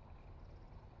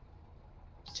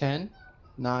 10,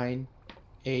 9,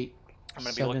 8, I'm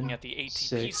going to be looking at the ATP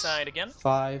 6, side again.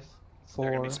 5,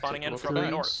 They're going 4, to be spawning in 3, from the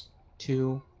north.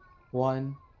 2,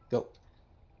 1, go.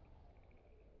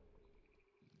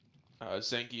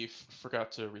 Zangief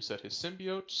forgot to reset his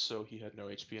symbiote, so he had no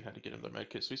HP and had to get another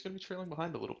medkit, so he's going to be trailing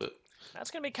behind a little bit.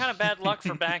 That's going to be kind of bad luck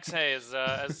for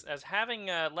BAXA, as having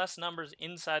less numbers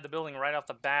inside the building right off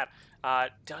the bat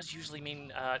does usually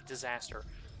mean disaster.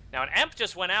 Now, an Emp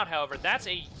just went out, however. That's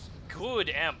a good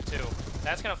Emp, too.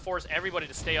 That's going to force everybody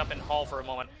to stay up in Hall for a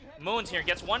moment. Moons here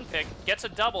gets one pick, gets a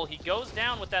double. He goes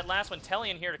down with that last one.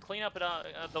 Tellian here to clean up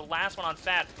the last one on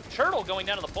Fat. Churtle going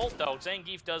down to the Bolt, though.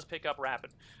 Zangief does pick up Rapid.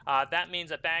 That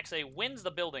means that BAXA wins the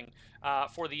building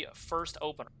for the first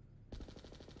opener.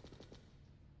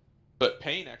 But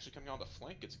Payne actually coming on the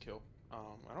flank gets killed.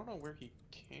 I don't know where he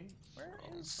came from.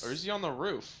 Or is he on the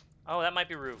roof? Oh, that might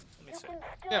be roof. Let me see.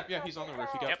 Yeah, he's on the roof.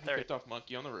 He got picked off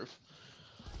Monkey on the roof.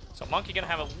 So Monkey going to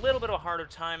have a little bit of a harder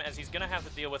time, as he's going to have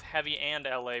to deal with Heavy and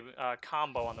LA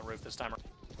combo on the roof this time.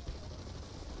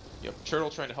 Yep, Turtle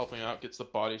trying to help him out, gets the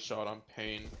body shot on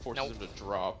Payne, forces him to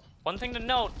drop. One thing to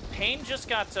note, Payne just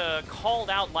got called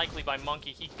out likely by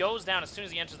Monkey. He goes down as soon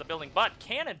as he enters the building, but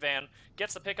Cannon Van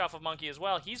gets the pick off of Monkey as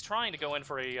well. He's trying to go in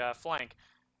for a flank.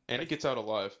 And he gets out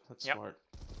alive. That's smart.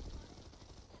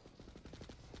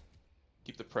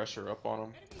 Keep the pressure up on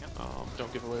him.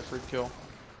 Don't give away a free kill.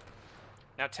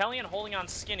 Now, Tellian holding on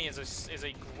Skinny is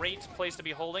a great place to be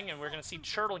holding, and we're going to see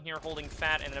Turtle here holding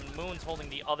Fat, and then Moon's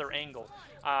holding the other angle.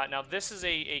 Now, this is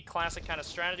a classic kind of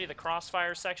strategy, the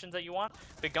crossfire sections that you want.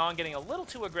 Bigon getting a little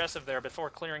too aggressive there before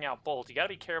clearing out Bolt. You got to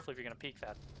be careful if you're going to peek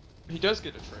that. He does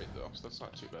get a trade, though, so that's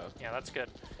not too bad. Yeah, that's good.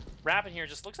 Rapid here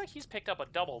just looks like he's picked up a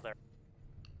double there.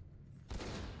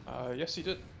 Yes, he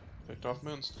did. Picked off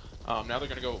Moons. Now they're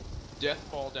going to go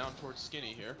death ball down towards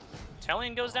Skinny here.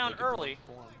 Tellian goes down early.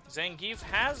 Zangief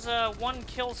has 1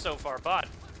 kill so far, but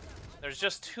there's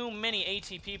just too many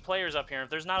ATP players up here. If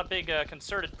there's not a big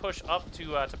concerted push up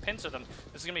to pincer them,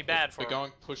 this is going to be bad for him.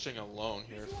 Begong pushing alone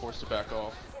here, forced to back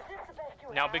off.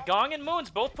 Now Begong and Moons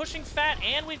both pushing Fat,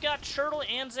 and we've got Turtle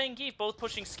and Zangief both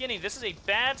pushing Skinny. This is a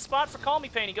bad spot for Call Me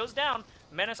Pain. He goes down.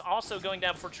 Menace also going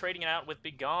down before trading it out with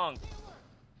Begong.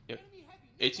 Yep.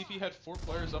 ATP had 4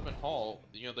 players up in Hall.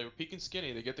 You know, they were peeking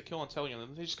Skinny, they get the kill on Tellian, and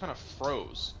then they just kind of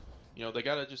froze. You know, they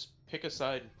gotta just pick a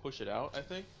side and push it out, I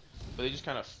think. But they just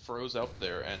kind of froze up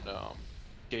there and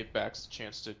gave BAXA a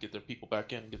chance to get their people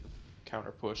back in and get the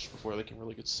counter push before they can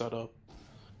really get set up.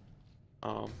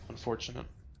 Unfortunate.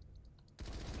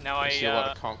 Now I see a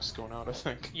lot of conks going out, I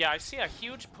think. Yeah, I see a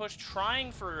huge push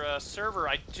trying for server.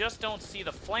 I just don't see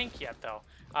the flank yet, though.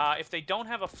 If they don't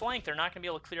have a flank, they're not going to be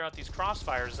able to clear out these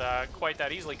crossfires quite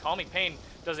that easily. Call Me Pain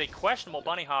does a questionable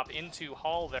bunny hop into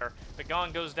Hall there.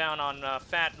 Begong goes down on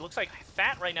Fat. It looks like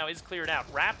Fat right now is cleared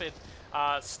out. Rapid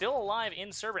still alive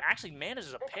in server. Actually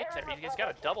manages a pick there. He's got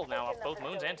a double now off both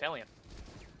Moons and Tellian.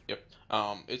 Yep.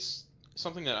 It's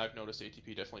something that I've noticed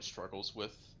ATP definitely struggles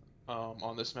with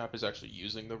on this map is actually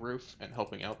using the roof and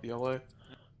helping out the LA.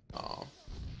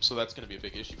 So that's going to be a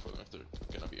big issue for them if they're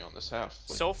going to be on this half.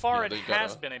 Like, so far, you know, it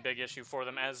has been a big issue for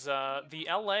them as the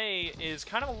LA is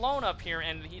kind of alone up here,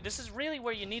 and this is really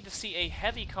where you need to see a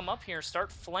heavy come up here,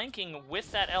 start flanking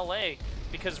with that LA,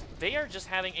 because they are just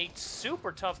having a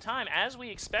super tough time, as we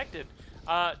expected,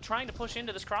 trying to push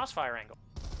into this crossfire angle.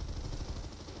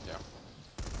 Yeah.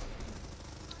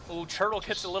 Ooh, Turtle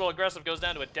gets a little aggressive, goes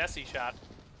down to a Desi shot.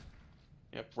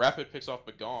 Yep, Rapid picks off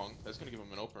Begong. That's going to give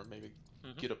him an opener, maybe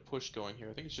get a push going here.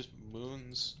 I think it's just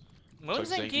Moons.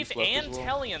 Moons and Zangief and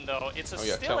Tellian, though. It's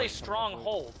still Tellian a strong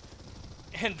hold.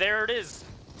 And there it is.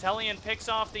 Tellian picks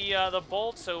off the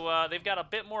bolt, so they've got a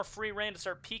bit more free reign to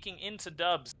start peeking into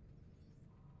dubs.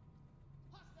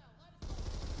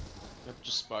 Yep,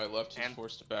 just Spy left. He's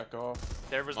forced to back off.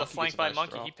 There was the flank by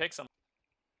Monkey. He picks him.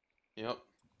 Yep.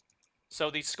 So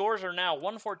the scores are now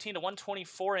 114 to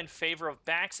 124 in favor of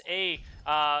BAXA.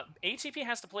 ATP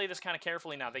has to play this kind of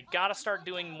carefully now. They got to start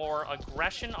doing more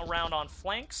aggression around on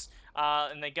flanks,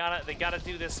 and they gotta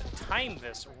do this, time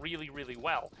this really, really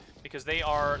well, because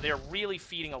they're really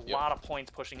feeding a lot of points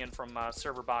pushing in from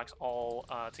server box all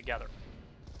together.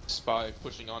 Spy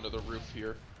pushing onto the roof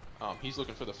here. He's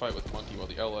looking for the fight with Monkey, while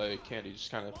the LA Candy just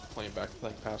kind of playing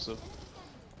passive.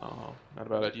 Not a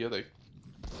bad idea.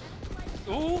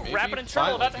 Ooh, Maybe Rapid and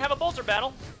Turtle about to have a bolter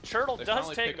battle. Turtle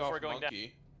does take before going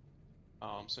Monkey.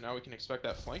 Down. So now we can expect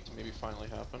that flank to maybe finally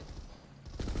happen.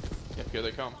 Yep, here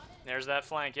they come. There's that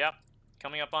flank, yep.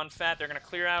 Coming up on Fat, they're going to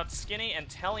clear out Skinny, and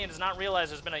Tellian does not realize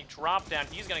there's been a drop down.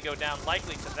 He's going to go down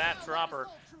likely to that dropper.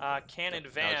 Can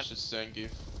advance. Now it's just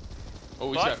Zangief.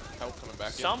 Oh, he's got help coming back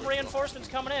in. Some reinforcements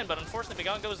coming in, but unfortunately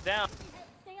Begong goes down.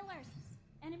 Stay alert.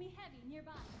 Enemy heavy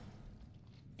nearby.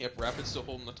 Yep, Rapid's still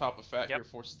holding the top of Fat here,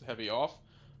 forces the heavy off.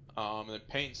 And then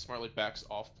Pain smartly backs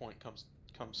off point, comes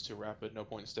to Rapid. No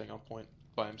point in staying on point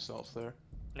by himself there.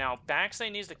 Now,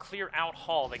 BAXA needs to clear out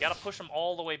Hall. They got to push them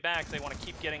all the way back. They want to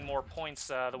keep getting more points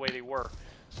the way they were.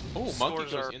 Oh, Monkey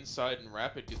goes inside and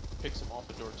Rapid picks him off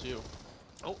the door too.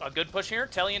 Oh, a good push here.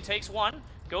 Tellian takes one.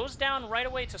 Goes down right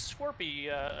away to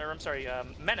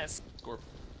Menace. Scorp.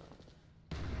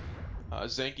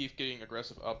 Zangief getting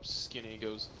aggressive up. Skinny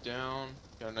goes down.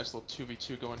 Got a nice little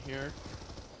 2v2 going here.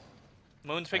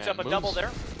 Moons picks up a double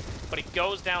there, but he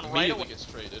goes down right away. Gets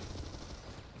traded.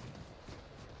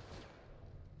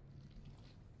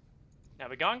 Now,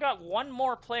 Begong got one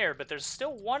more player, but there's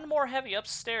still one more heavy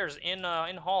upstairs in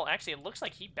Hall. Actually, it looks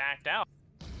like he backed out.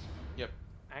 Yep.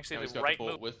 Actually, now he's the got right the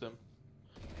bolt move. with him.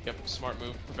 Yep, smart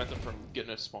move. Prevent them from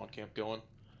getting a spawn camp going.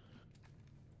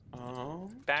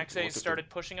 BAXA started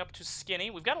pushing up to Skinny.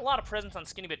 We've got a lot of presence on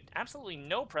Skinny, but absolutely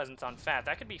no presence on Fat.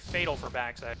 That could be fatal for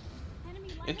BAXA.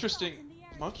 Interesting.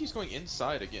 Monkey's going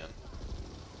inside again.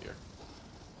 Here.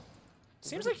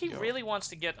 Seems like he really wants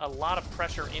to get a lot of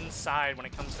pressure inside when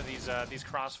it comes to these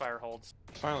crossfire holds.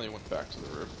 Finally went back to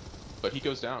the roof, but he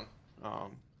goes down.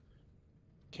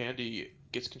 Candy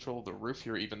gets control of the roof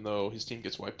here, even though his team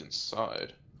gets wiped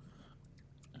inside.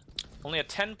 Only a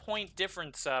 10-point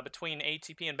difference between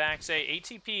ATP and BAXA.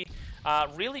 ATP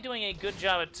really doing a good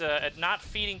job at not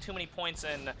feeding too many points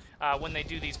in when they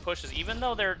do these pushes, even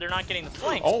though they're not getting the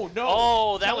flanks. Oh no!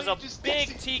 Oh, that was a just big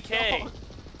gets TK.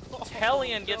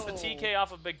 Tellian gets the no. TK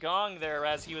off of Begong there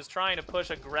as he was trying to push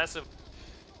aggressive.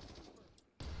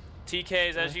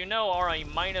 TKs, as you know, are a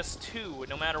 -2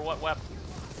 no matter what weapon.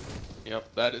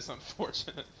 Yep, that is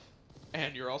unfortunate.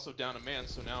 And you're also down a man,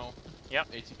 so now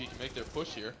ATP can make their push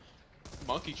here.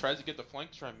 Monkey tries to get the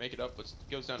flank to try and make it up, but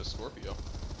goes down to Scorpio.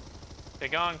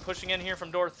 Begong pushing in here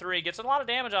from door 3. Gets a lot of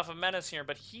damage off of Menace here,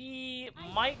 but he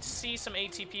might see some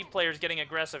ATP players getting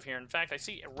aggressive here. In fact, I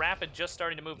see Rapid just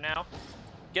starting to move now.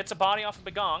 Gets a body off of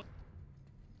Begong.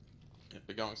 Yeah,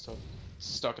 Begong's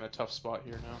stuck in a tough spot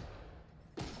here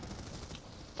now.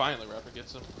 Finally, Rapid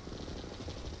gets him.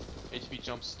 ATP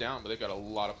jumps down, but they've got a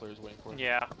lot of players waiting for him.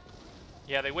 Yeah.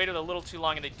 Yeah, they waited a little too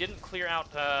long, and they didn't clear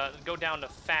out, go down to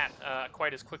Fat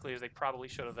quite as quickly as they probably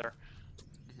should have there.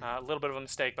 A little bit of a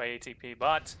mistake by ATP,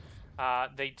 but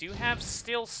they do have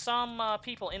still some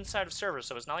people inside of servers,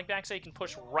 so it's not like BAXA can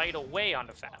push right away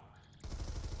onto Fat.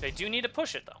 They do need to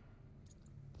push it, though.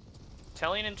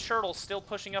 Tellian and Churtle still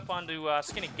pushing up onto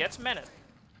Skinny. Gets Menace.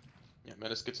 Yeah,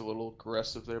 Menace gets a little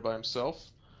aggressive there by himself.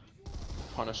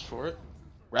 Punished for it.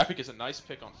 Rapid gets a nice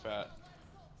pick on Fat.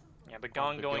 Yeah,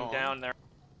 Begong going down there.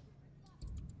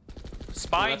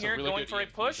 Spy here really going for a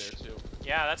EMP push. there, too.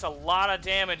 Yeah, that's a lot of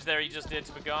damage there he just did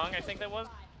to Begong, I think that was.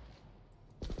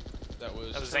 That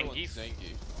was Zangief.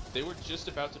 They were just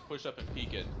about to push up and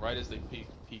peek it. Right as they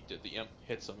peeked it, the imp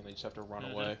hits them and they just have to run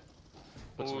away.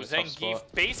 Puts them in a tough Zangief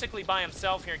spot. basically by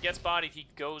himself here, gets bodied, he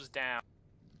goes down.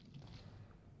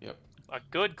 Yep. A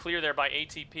good clear there by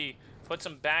ATP. Puts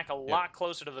him back a lot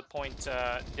closer to the point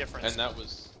difference. And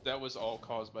that was all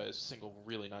caused by a single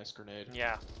really nice grenade.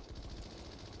 Yeah.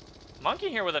 Monkey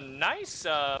here with a nice,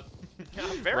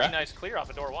 very nice clear off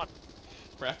of door 1.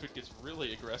 Rapid gets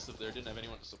really aggressive there. Didn't have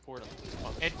anyone to support him. He was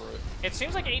punished for it. It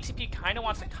seems like ATP kind of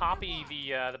wants to copy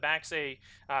the BAXA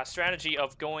strategy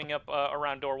of going up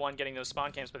around door 1, getting those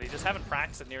spawn camps, but they just haven't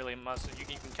practiced it nearly as much. You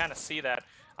can kind of see that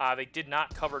they did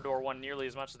not cover door 1 nearly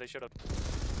as much as they should have.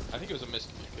 I think it was a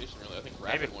miscommunication, really. I think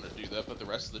Rapid wanted to do that, but the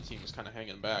rest of the team was kind of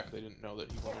hanging back. They didn't know that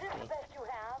he wanted to.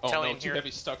 Oh Tellian no, Too Heavy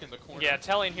stuck in the corner. Yeah,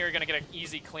 Tellian here going to get an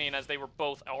easy clean as they were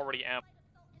both already amped.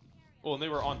 Well, and they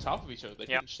were on top of each other. They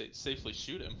couldn't safely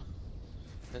shoot him.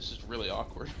 That's just really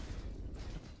awkward.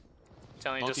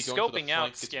 Tellian Monkey just going for the scoping flank, out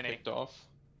gets Skinny. picked off.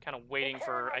 Kind of waiting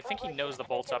for, I think he knows the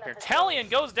bolt's up here. Tellian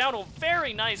goes down to a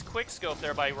very nice quick scope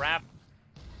there by Rap.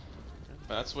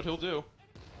 That's what he'll do.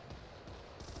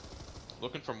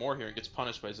 Looking for more here and gets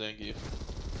punished by Zangief.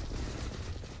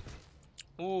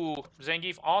 Ooh,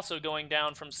 Zangief also going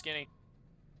down from Skinny.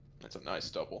 That's a nice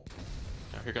double.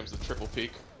 Now here comes the triple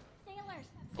peek. Stay alert.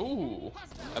 Ooh,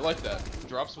 I like that.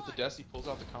 Drops with the Desi, pulls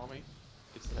out the Kami,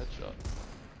 gets the headshot.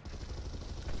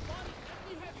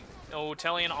 Oh,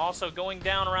 Tellian also going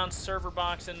down around server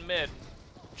box in mid.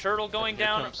 Churtle going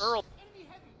down early.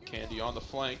 Candy on the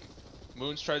flank.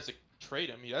 Moons tries to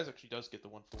trade him. He actually does get the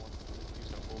 1-for-1. He's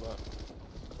gonna pull that.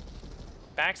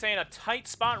 BAXA in a tight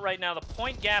spot right now. The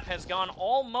point gap has gone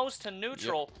almost to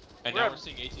neutral. Yep. And now we're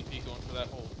seeing ATP going for that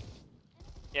hold.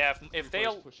 Yeah, if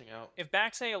pushing out. if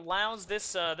BAXA allows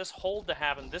this this hold to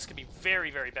happen, this could be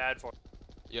very, very bad for them.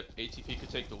 Yep, ATP could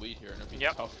take the lead here, and it'd be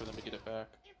tough for them to get it back.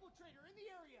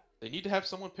 They need to have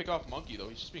someone pick off Monkey, though.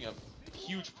 He's just being a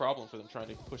huge problem for them trying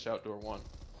to push out door 1.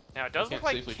 Now it does look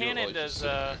like Cannon is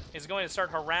going to start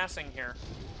harassing here.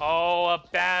 Oh, a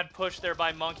bad push there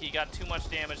by Monkey. He got too much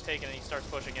damage taken, and he starts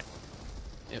pushing it.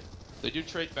 Yep, they do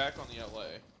trade back on the LA.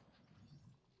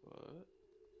 But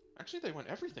actually, they went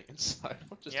everything inside.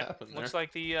 What just happened there? Looks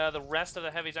like the rest of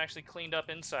the heavies actually cleaned up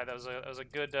inside. That was a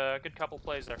good good couple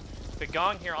plays there.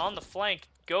 Begong here on the flank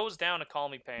goes down to Call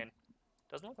Me Pain.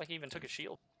 Doesn't look like he even took a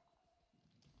shield.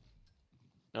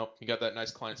 Nope, he got that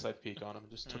nice client-side peek on him and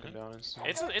just took him down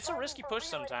instantly. It's a risky push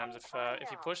sometimes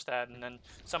if you push that and then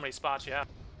somebody spots you out.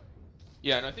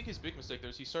 Yeah, and I think his big mistake there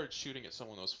is he started shooting at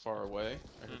someone that was far away.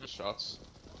 I heard the shots,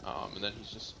 and then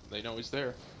they know he's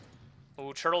there.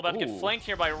 Ooh, Churtle about to get flanked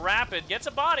here by Rapid, gets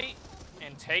a body,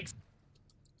 and takes.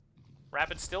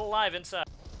 Rapid still alive inside.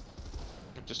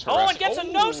 Just oh, and gets a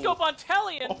no-scope on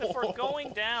Tellian before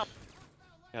going down.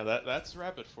 Yeah, that's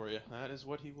Rapid for you. That is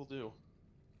what he will do.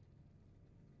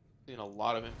 Seeing a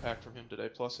lot of impact from him today,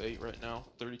 +8 right now,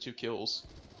 32 kills.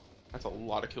 That's a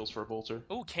lot of kills for a bolter.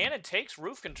 Ooh, Cannon takes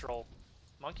roof control.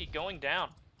 Monkey going down.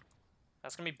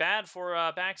 That's going to be bad for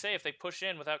BAXA if they push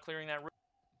in without clearing that roof.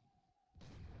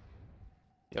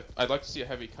 Yep, I'd like to see a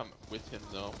heavy come with him,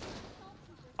 though.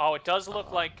 Oh, it does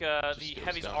look like the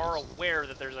heavies are aware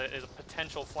that there's a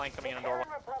potential flank coming in on door 1.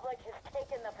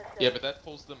 Yeah, but that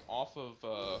pulls them off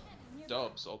of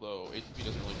dubs, although ATP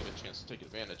doesn't really get a chance to take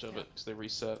advantage of it because they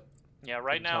reset. Yeah,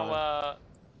 right in now time.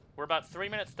 we're about 3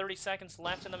 minutes 30 seconds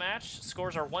left in the match.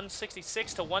 Scores are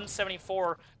 166 to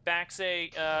 174.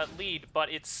 BAXA lead,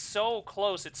 but it's so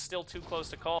close. It's still too close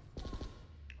to call.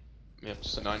 Yeah,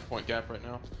 just a 9-point gap right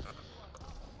now.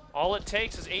 All it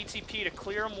takes is ATP to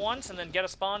clear them once and then get a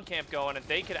spawn camp going, and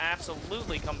they could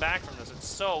absolutely come back from this. It's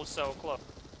so close.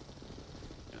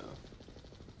 Yeah.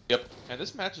 Yep, and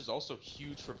this match is also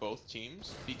huge for both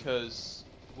teams because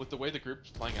with the way the group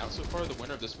is playing out so far, the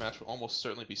winner of this match will almost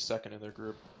certainly be second in their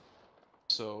group.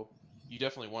 So you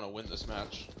definitely want to win this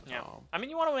match. Yeah, I mean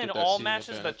you want to win get that all seeding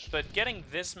matches, advantage. but getting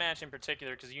this match in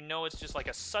particular, because you know it's just like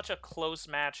such a close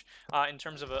match in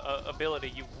terms of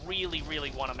ability, you really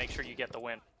want to make sure you get the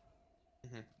win.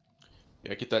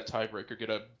 Yeah, get that tiebreaker, get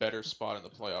a better spot in the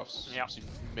playoffs. Yeah. So you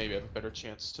maybe have a better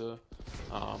chance to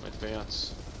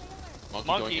advance. Monkey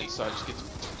Monkey. going inside just gets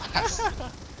blasted.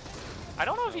 I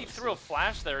don't know if he threw a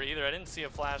flash there either. I didn't see a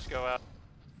flash go out.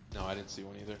 No, I didn't see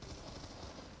one either.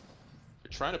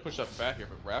 They're trying to push up fat here,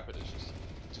 but Rapid is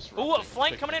just Ooh, a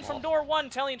flank coming in from door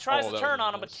one. Tellian tries to that turn was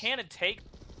on him, but nice. can it take?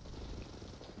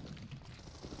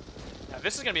 Yeah,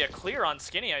 this is going to be a clear on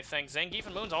Skinny, I think. Zangief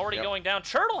and Moon's already going down.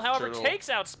 Turtle, however, Turtle. takes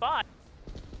out Spot.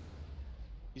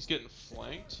 He's getting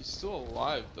flanked. He's still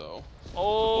alive, though.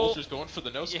 Oh. The Vulture's going for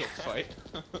the no-scope fight.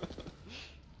 But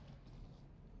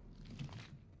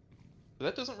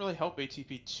that doesn't really help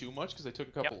ATP too much because they took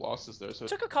a couple losses there. So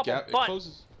Took a couple, it but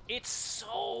closes. It's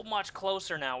so much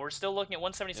closer now. We're still looking at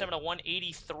 177 to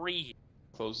 183.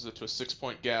 Closes it to a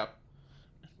 6-point gap.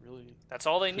 Really. That's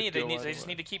all they could need. go They either just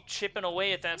way. need to keep chipping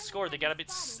away at that score. They gotta be.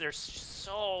 They're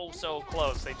so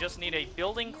close. They just need a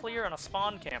building clear and a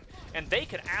spawn camp, and they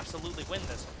could absolutely win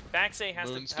this. BAXA has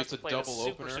Moons to gets a play double this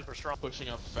opener, super strong. pushing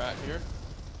up fat here.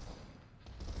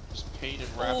 Just Pain and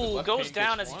Rapid. Ooh, left. goes Pain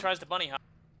down gets as he one. tries to bunny hop.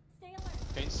 Stay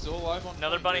alert. Pain's still alive on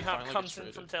Another point, bunny but hop finally comes gets in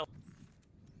traded. from Tail.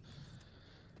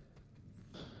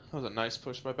 That was a nice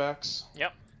push by Bax.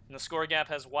 Yep. And the score gap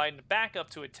has widened back up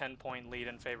to a 10-point lead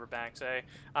in favor of BAXA.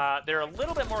 They're a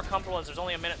little bit more comfortable as there's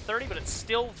only a minute 30, but it's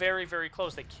still very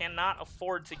close. They cannot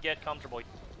afford to get comfortable.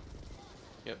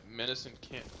 Yep, Menace and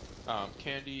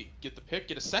Candy get the pick,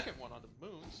 get a second one on the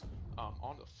Moons,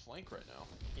 on the flank right now.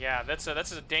 Yeah, that's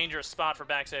a dangerous spot for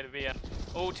BAXA to be in.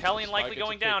 Oh, Tellian likely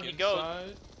going down. He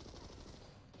goes.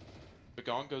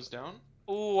 Begong goes down.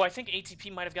 Ooh, I think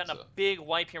ATP might have gotten a big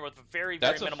wipe here with very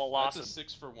minimal losses.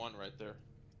 That's a 6-for-1 right there.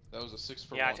 That was a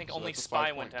 6-for-1. Yeah, I think so only that's a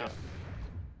Spy 5-point went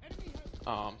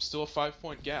down. Still a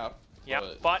 5-point gap.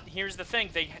 Yep, but here's the thing.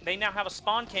 They now have a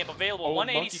spawn camp available. Oh,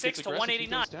 186 to Monkey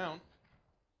gets 189. aggressive, he goes down.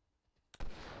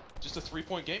 Just a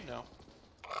 3-point game now.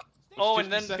 Oh, There's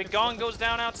and then 50 seconds Begong left. goes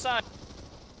down outside.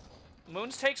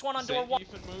 Moons takes one on door one.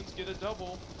 Zangief and Moons get a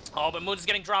double. Oh, but Moons is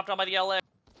getting dropped on by the LA.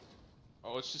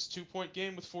 Oh, it's just 2-point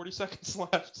game with 40 seconds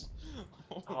left.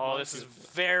 Oh, this is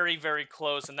very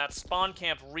close, and that spawn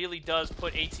camp really does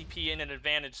put ATP in an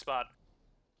advantage spot.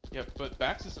 Yeah, but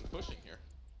Bax isn't pushing here.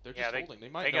 They're just holding. They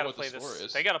might know gotta what the play score this.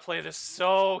 is. They gotta play this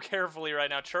so carefully right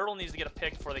now. Turtle needs to get a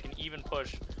pick before they can even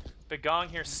push. Begong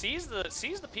here sees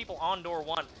the people on door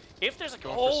one. If there's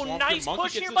a nice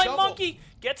push here by Monkey,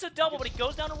 gets a double, but he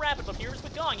goes down to Rapid. But here's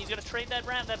Begong. He's gonna trade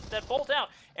that bolt out,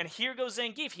 and here goes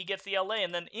Zangief. He gets the LA,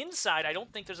 and then inside, I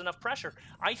don't think there's enough pressure.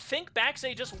 I think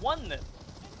BAXA just won this.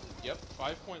 Yep,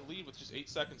 5-point lead with just 8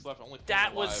 seconds left. Only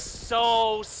That was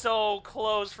so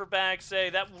close for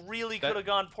BAXA. That really could have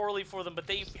gone poorly for them, but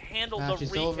they handled the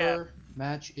recap.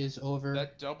 Match is over.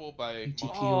 That double by ATP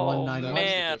Monkey. 191.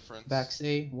 man.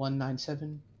 BAXA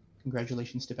 197.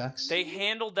 Congratulations to Bax. They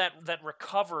handled that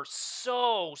recover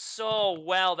so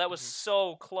well. That was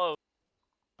so close.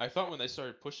 I thought when they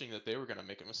started pushing that they were going to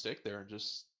make a mistake there and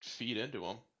just feed into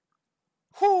him.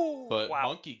 Whew, But wow.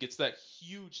 Monkey gets that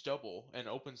huge double and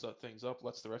opens up things up,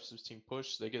 lets the rest of his team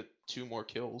push. They get 2 more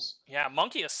kills. Yeah,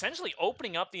 Monkey essentially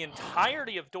opening up the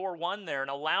entirety of door one there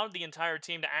and allowed the entire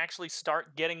team to actually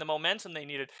start getting the momentum they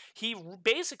needed. He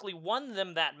basically won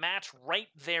them that match right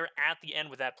there at the end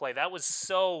with that play. That was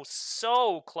so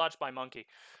clutch by Monkey.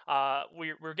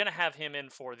 We're gonna have him in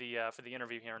for the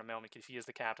interview here in a moment because he is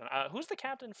the captain. Who's the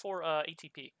captain for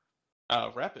ATP?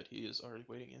 Rapid, he is already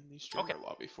waiting in the streamer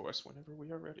lobby for us whenever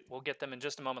we are ready. We'll get them in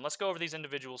just a moment. Let's go over these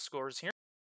individual scores here.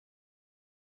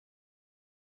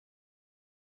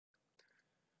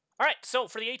 All right, so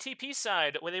for the ATP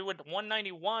side, where they went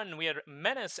 191, we had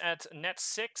Menace at net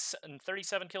 6 and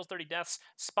 37 kills, 30 deaths.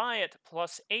 Spy at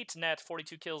 +8 net,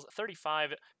 42 kills,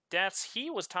 35 deaths. He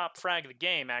was top frag of the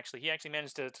game, actually. He actually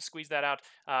managed to squeeze that out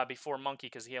before Monkey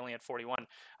because he only had 41.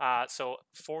 So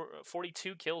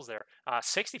 42 kills there.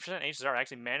 60% HSR,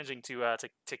 actually managing to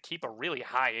keep a really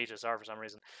high HSR for some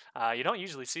reason. You don't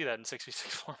usually see that in 6v6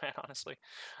 format, honestly.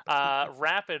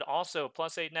 Rapid also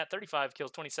 +8 net, 35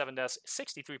 kills, 27 deaths,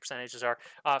 63% HSR.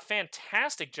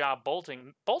 Fantastic job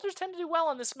bolting. Bolters tend to do well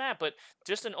on this map, but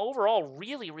just an overall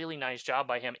really, really nice job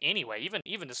by him anyway,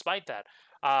 even despite that.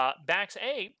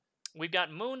 BAXA, we've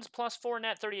got Moons +4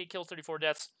 net, 38 kills, 34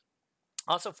 deaths.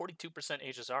 Also 42%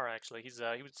 HSR, actually.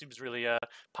 He was really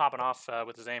popping off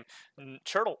with his aim.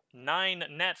 Turtle, 9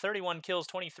 net, 31 kills,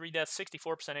 23 deaths,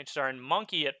 64% HSR. And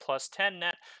Monkey at +10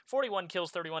 net, 41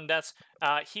 kills, 31 deaths.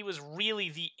 He was really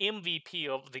the MVP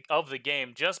of the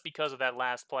game just because of that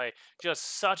last play. Just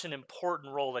such an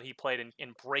important role that he played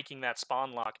in breaking that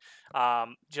spawn lock.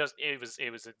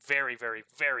 It was a very, very,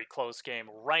 very close game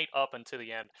right up until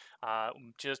the end.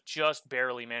 Just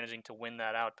barely managing to win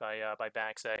that out by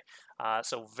BAXA.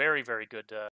 So very, very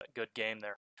good game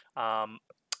there.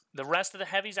 The rest of the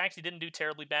heavies actually didn't do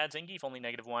terribly bad. Zangief only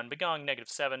 -1, Begong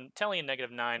 -7, Tellian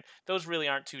 -9. Those really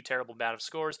aren't too terrible bad of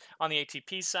scores. On the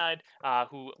ATP side,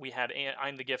 who we had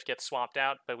I'm the Gift get swapped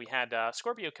out, but we had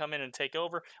Scorpio come in and take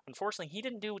over. Unfortunately, he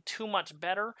didn't do too much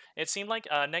better. It seemed like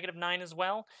 -9 as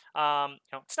well.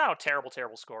 It's not a terrible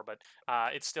score, but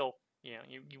it's still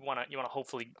you want to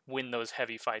hopefully win those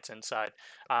heavy fights inside.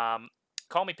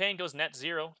 Call Me Pain goes net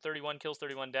 0, 31 kills,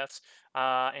 31 deaths.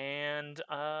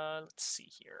 Let's see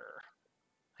here.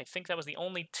 I think that was the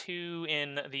only 2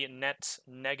 in the net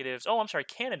negatives. Oh, I'm sorry,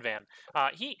 Cannon Van.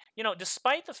 He,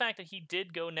 despite the fact that he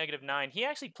did go -9, he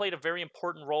actually played a very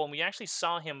important role, and we actually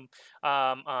saw him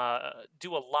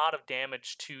do a lot of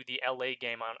damage to the LA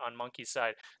game on Monkey's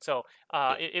side. So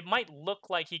it might look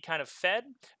like he kind of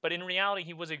fed, but in reality,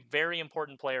 he was a very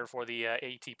important player for the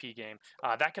ATP game.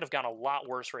 That could have gone a lot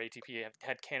worse for ATP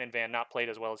had Cannon Van not played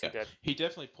as well as he did. He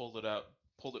definitely pulled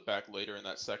it back later in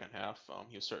that second half.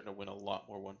 He was starting to win a lot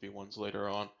more 1v1s later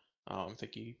on. I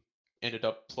think he ended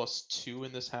up +2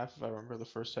 in this half, if I remember the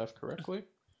first half correctly.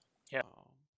 Yeah.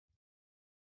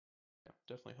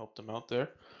 Definitely helped him out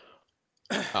there.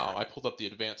 I pulled up the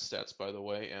advanced stats, by the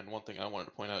way, and one thing I wanted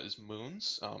to point out is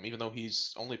Moons. Even though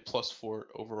he's only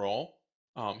 +4 overall,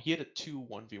 he had a 2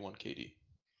 1v1 KD.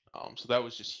 So that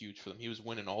was just huge for them. He was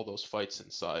winning all those fights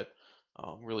inside,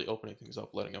 really opening things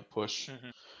up, letting him push. Mm-hmm.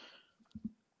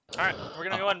 All right, we're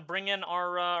going to go ahead and bring in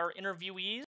our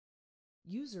interviewees.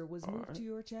 User was moved to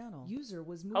your channel. User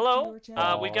was moved Hello. to your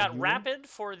channel. We've got Rapid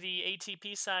for the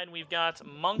ATP side. We've got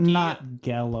Monkey Not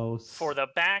Gelos. for the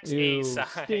BAXA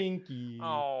side. Stinky.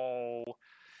 Oh.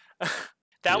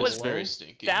 That was very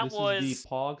stinky. That this was is the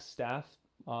Pog staff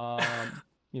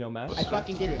match. I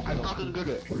fucking did it. I fucking did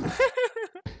it.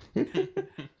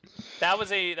 That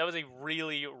was a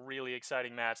really, really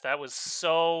exciting match. That was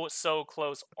so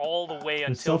close all the way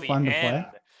until the end.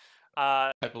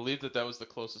 I believe that was the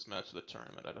closest match of the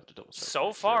tournament. I'd have to double check.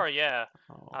 So far, yeah.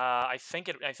 I think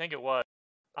it was.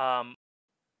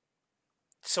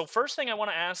 So first thing I want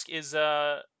to ask is,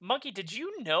 Monkey, did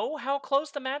you know how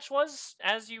close the match was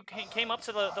as you came up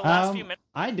to the last few minutes?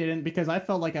 I didn't, because I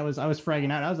felt like I was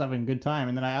fragging out. I was having a good time,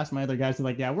 and then I asked my other guys, they're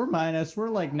like, "Yeah, we're minus. We're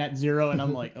like net 0," and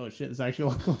I'm like, "Oh shit, it's actually a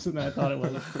lot closer than I thought it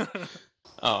was."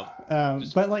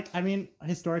 But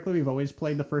historically, we've always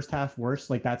played the first half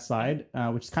worse, like that side,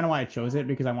 which is kind of why I chose it,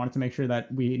 because I wanted to make sure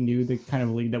that we knew the kind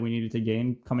of lead that we needed to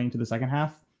gain coming to the second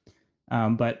half.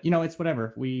 But it's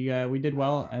whatever. We did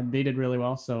well, and they did really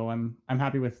well, so I'm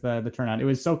happy with the turnout. It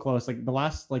was so close. Like the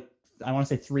last, I want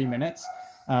to say 3 minutes,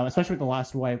 especially with the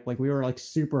last wipe. Like we were like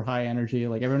super high energy.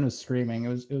 Like everyone was screaming. It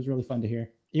was really fun to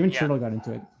hear. Even Turtle got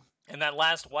into it. And that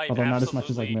last wipe, although not as much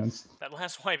as like Moons. That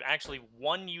last wipe actually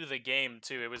won you the game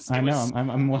too.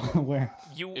 I'm well aware.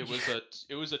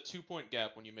 It was a 2-point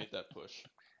gap when you made that push.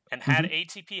 And had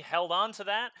ATP held on to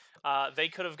that, they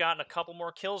could have gotten a couple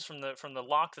more kills from the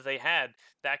lock that they had.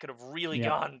 That could have really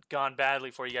gone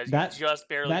badly for you guys. You just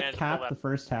barely managed to pull that. The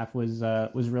first half was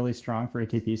really strong for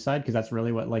ATP's side, because that's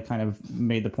really what kind of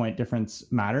made the point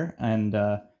difference matter. And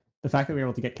the fact that we were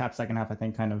able to get cap second half, I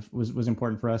think, kind of was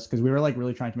important for us, because we were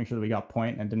really trying to make sure that we got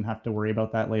point and didn't have to worry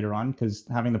about that later on, because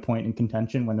having the point in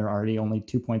contention when they're already only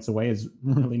 2 points away is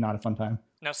really not a fun time.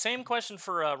 Now, same question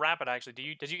for Rapid, actually.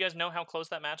 Did you guys know how close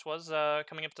that match was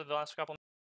coming up to the last couple?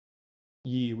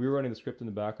 Yeah, we were running the script in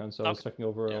the background, so I was checking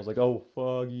over, and I was like, "Oh,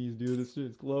 fuck, dude, this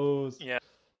shit's close." Yeah.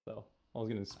 So I was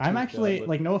gonna. I'm spook actually that,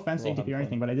 like, no offense to we're all ATP or having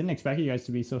anything, fun. but I didn't expect you guys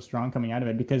to be so strong coming out of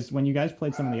it, because when you guys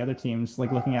played some of the other teams,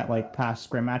 like looking at like past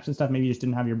scrim matches and stuff, maybe you just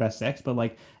didn't have your best six, but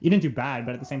like you didn't do bad.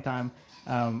 But at the same time,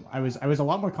 I was a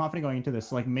lot more confident going into this.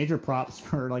 So, like, major props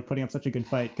for like putting up such a good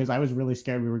fight, because I was really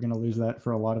scared we were going to lose that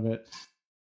for a lot of it.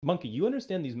 Monkey, you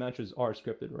understand these matches are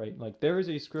scripted, right? Like there is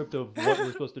a script of what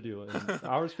we're supposed to do, and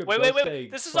our script Wait, does wait, say.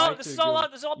 wait! This is try all. to This is all. go-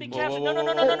 This is all being Whoa, captured. whoa, No, no,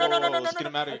 whoa, no, no, whoa, no, no, no, whoa, no, no, let's no, get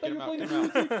him out of here. Get him out.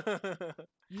 Get him out.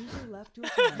 User left your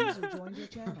channel. User joined your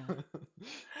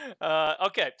channel.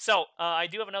 Okay, so I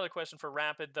do have another question for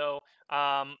Rapid though.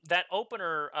 That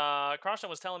opener, Crosstown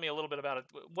was telling me a little bit about it.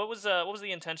 What was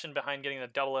the intention behind getting the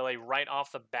double LA right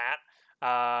off the bat?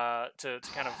 To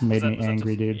kind of Made me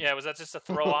angry, dude. Yeah, was that just to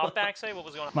throw off BAXA? What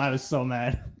was going on? I was so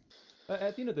mad.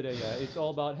 At the end of the day, yeah, it's all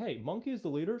about, hey, Monkey is the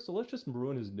leader, so let's just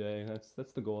ruin his day.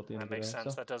 That's the goal at the end That of the makes day.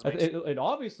 sense. So, That does make sense. and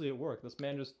obviously it worked. This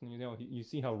man just, you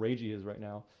see how ragey he is right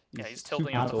now. Yeah, he's tilting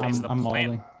super on the tilted. face of the I'm planet.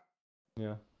 mauling.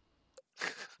 Yeah.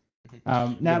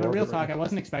 Nah, but Good real work, talk, right? I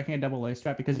wasn't expecting a double A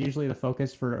strat, because usually the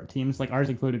focus for teams like ours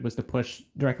included was to push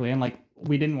directly in. Like,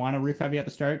 we didn't want to roof heavy at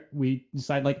the start. We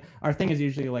decided, like, our thing is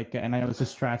usually like, and I know this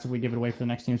is strats if we give it away for the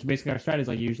next team. So basically, our strat is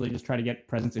like usually just try to get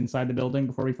presence inside the building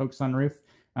before we focus on roof.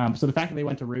 So the fact that they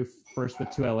went to roof first with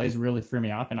 2 LAs really threw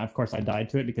me off, and of course I died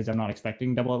to it because I'm not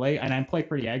expecting double LA, and I play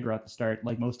pretty aggro at the start,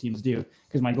 like most teams do,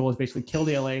 because my goal is basically kill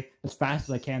the LA as fast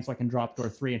as I can so I can drop door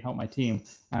 3 and help my team.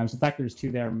 So the fact that there's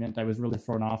 2 there meant I was really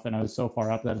thrown off, and I was so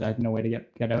far up that I had no way to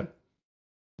get out.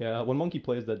 Yeah, when Monkey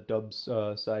plays that dubs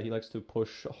side, he likes to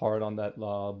push hard on that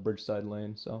bridge side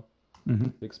lane, so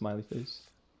big smiley face.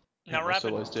 Now, Most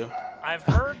Rapid, always do. I've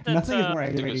heard that Nothing is more Think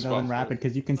aggravating it's though than possible. Rapid,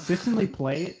 because you consistently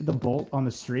play the bolt on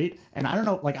the street, and I don't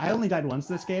know, like, I only died once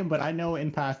this game, but I know in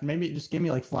past, maybe it just gave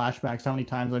me like flashbacks how many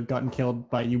times I've gotten killed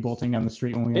by you bolting down the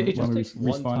street when It just takes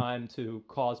respawn. one time to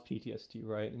cause PTSD,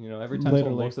 right? Every time someone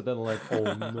Literally. looks at them, like, oh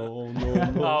no, no,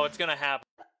 no. Oh, it's gonna happen.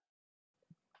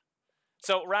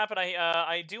 So, Rapid,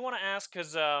 I do want to ask,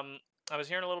 because I was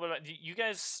hearing a little bit about you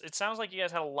guys. It sounds like you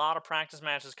guys had a lot of practice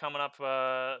matches coming up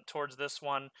towards this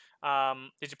one.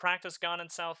 Did you practice Gone in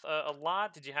South a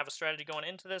lot? Did you have a strategy going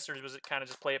into this, or was it kind of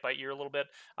just play it by ear a little bit?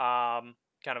 Kind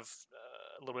of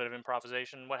a little bit of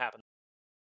improvisation. What happened?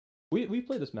 We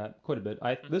play this map quite a bit.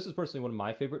 This is personally one of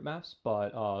my favorite maps,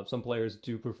 but some players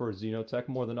do prefer Xenotech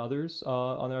more than others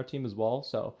on our team as well.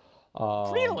 So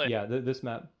Really? yeah, this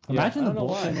map. Imagine yeah, the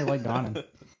bullshit in your like Ganon.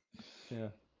 Yeah.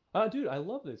 Dude, I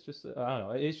love this. Just I don't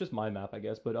know. It's just my map, I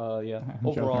guess. But yeah, I'm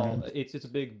joking overall, around. it's a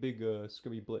big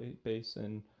scrimmy base,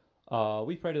 and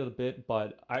we played it a bit.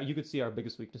 But you could see our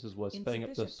biggest weaknesses was setting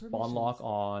up the Insufficient spawn lock permissions.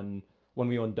 on when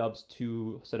we own dubs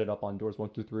to set it up on doors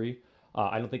 1 through 3.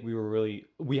 I don't think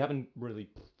we haven't really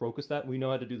focused that. We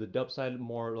know how to do the dub side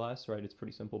more or less, right? It's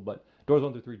pretty simple, but doors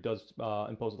 1 through 3 does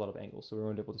impose a lot of angles, so we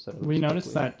weren't able to set it up. We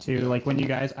noticed quickly. that too. Like when you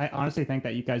guys, I honestly think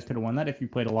that you guys could have won that if you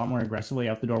played a lot more aggressively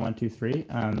out the door 1, 2, 3.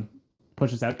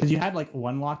 Pushes out, because you had like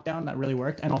one lockdown that really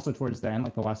worked, and also towards the end,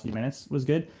 like the last few minutes was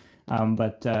good.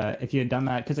 But if you had done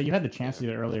that, because you had the chance to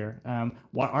do it earlier.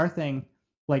 What our thing,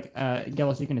 like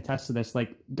Gellis, you can attest to this.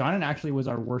 Like Ganon actually was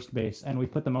our worst base, and we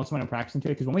put the most amount of practice into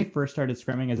it. Because when we first started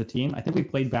scrimming as a team, I think we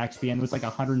played BAXA and it was like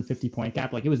 150 point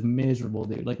gap. Like it was miserable,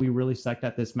 dude. Like we really sucked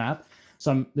at this map.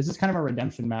 So this is kind of a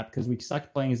redemption map, because we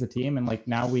sucked playing as a team, and like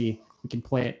now we can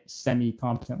play it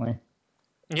semi-competently.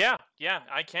 Yeah,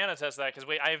 I can attest to that, because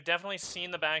I've definitely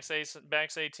seen the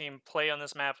BAXA team play on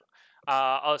this map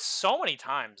so many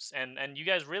times, and you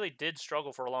guys really did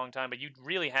struggle for a long time, but you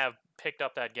really have picked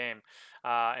up that game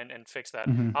and fixed that.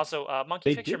 Also,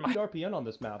 Monkey, They fix did your beat mic. RPN on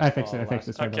this map. I fixed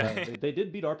it. Sorry about Okay. that. They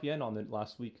did beat RPN on it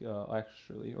last week,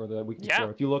 actually, or the week Yeah.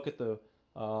 before. If you look at the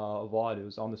VOD, it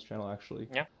was on this channel, actually.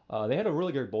 Yeah. They had a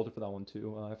really great bolter for that one,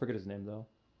 too. I forget his name, though.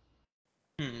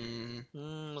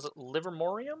 Was it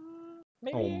Livermorium?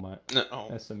 Maybe? Oh, my. No, oh,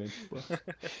 SMH, bro.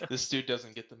 this dude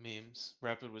doesn't get the memes.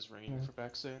 Rapid was ringing for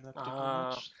BAXA in that particular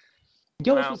match.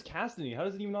 Yo, this Wow. was casting. How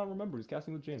does he even not remember? He's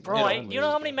casting with James. Bro, Yeah, you know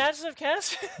how many matches I've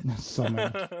cast? So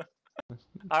many.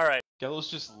 All right. Gallows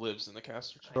just lives in the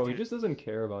caster channel. Bro, he just doesn't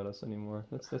care about us anymore.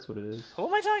 That's what it is. Who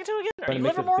am I talking to again? Are Trying you to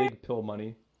make the Livermorium? big pill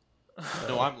money.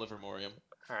 No, I'm Livermorium.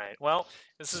 All right. Well,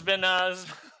 this has been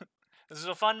this is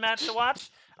a fun match to watch.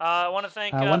 I want to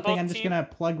thank One both thing I'm just teams. going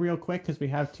to plug real quick, because we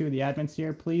have 2 of the admins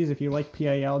here. Please, if you like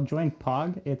PIL, join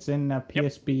POG. It's in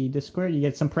PSB Discord. You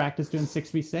get some practice doing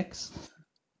 6v6.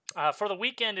 For the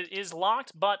weekend, it is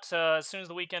locked, but as soon as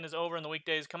the weekend is over and the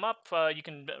weekdays come up, you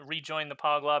can rejoin the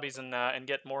POG lobbies and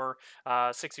get more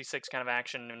 6v6 kind of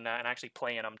action and actually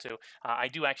play in them too. I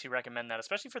do actually recommend that,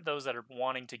 especially for those that are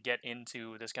wanting to get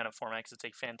into this kind of format, because it's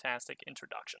a fantastic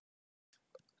introduction.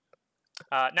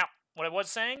 Now, what I was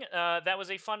saying, that was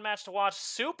a fun match to watch.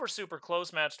 Super, super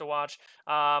close match to watch.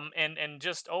 And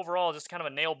just overall, just kind of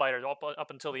a nail biter up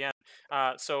until the end.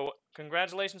 So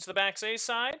congratulations to the BAXA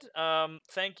side.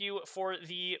 Thank you for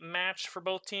the match for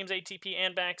both teams, ATP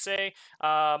and BAXA.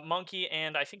 Monkey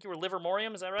and I think you were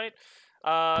Livermorium, is that right?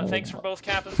 Thanks for both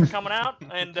captains for coming out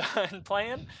and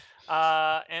playing.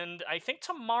 And I think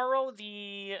tomorrow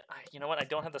you know what? I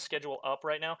don't have the schedule up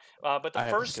right now. But I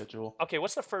have the schedule. Okay,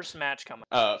 what's the first match coming?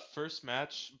 First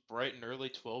match, bright and early,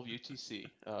 12 UTC.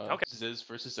 Okay. Ziz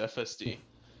versus FSD.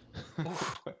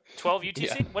 12 UTC?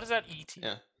 Yeah. What is that ET?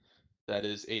 Yeah. That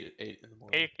is 8 in the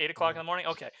morning. 8 o'clock in the morning?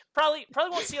 Okay. Probably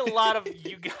won't see a lot of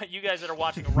you guys that are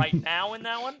watching right now in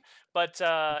that one. But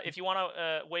if you want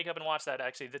to wake up and watch that,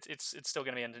 actually, it's still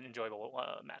going to be an enjoyable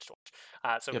match to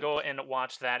watch. So go and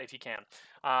watch that if you can.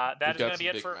 That is going to be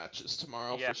it for matches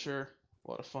tomorrow for sure. A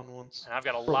lot of fun ones. And I've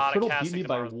got a lot of casting beat me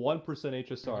by tomorrow. 1%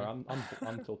 HSR.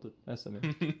 I'm tilted. SMA.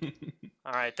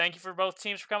 All right, thank you for both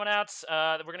teams for coming out.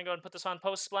 We're going to go and put this on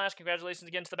post-splash. Congratulations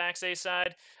again to the BAXA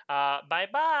side.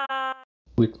 Bye-bye.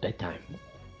 It's bedtime.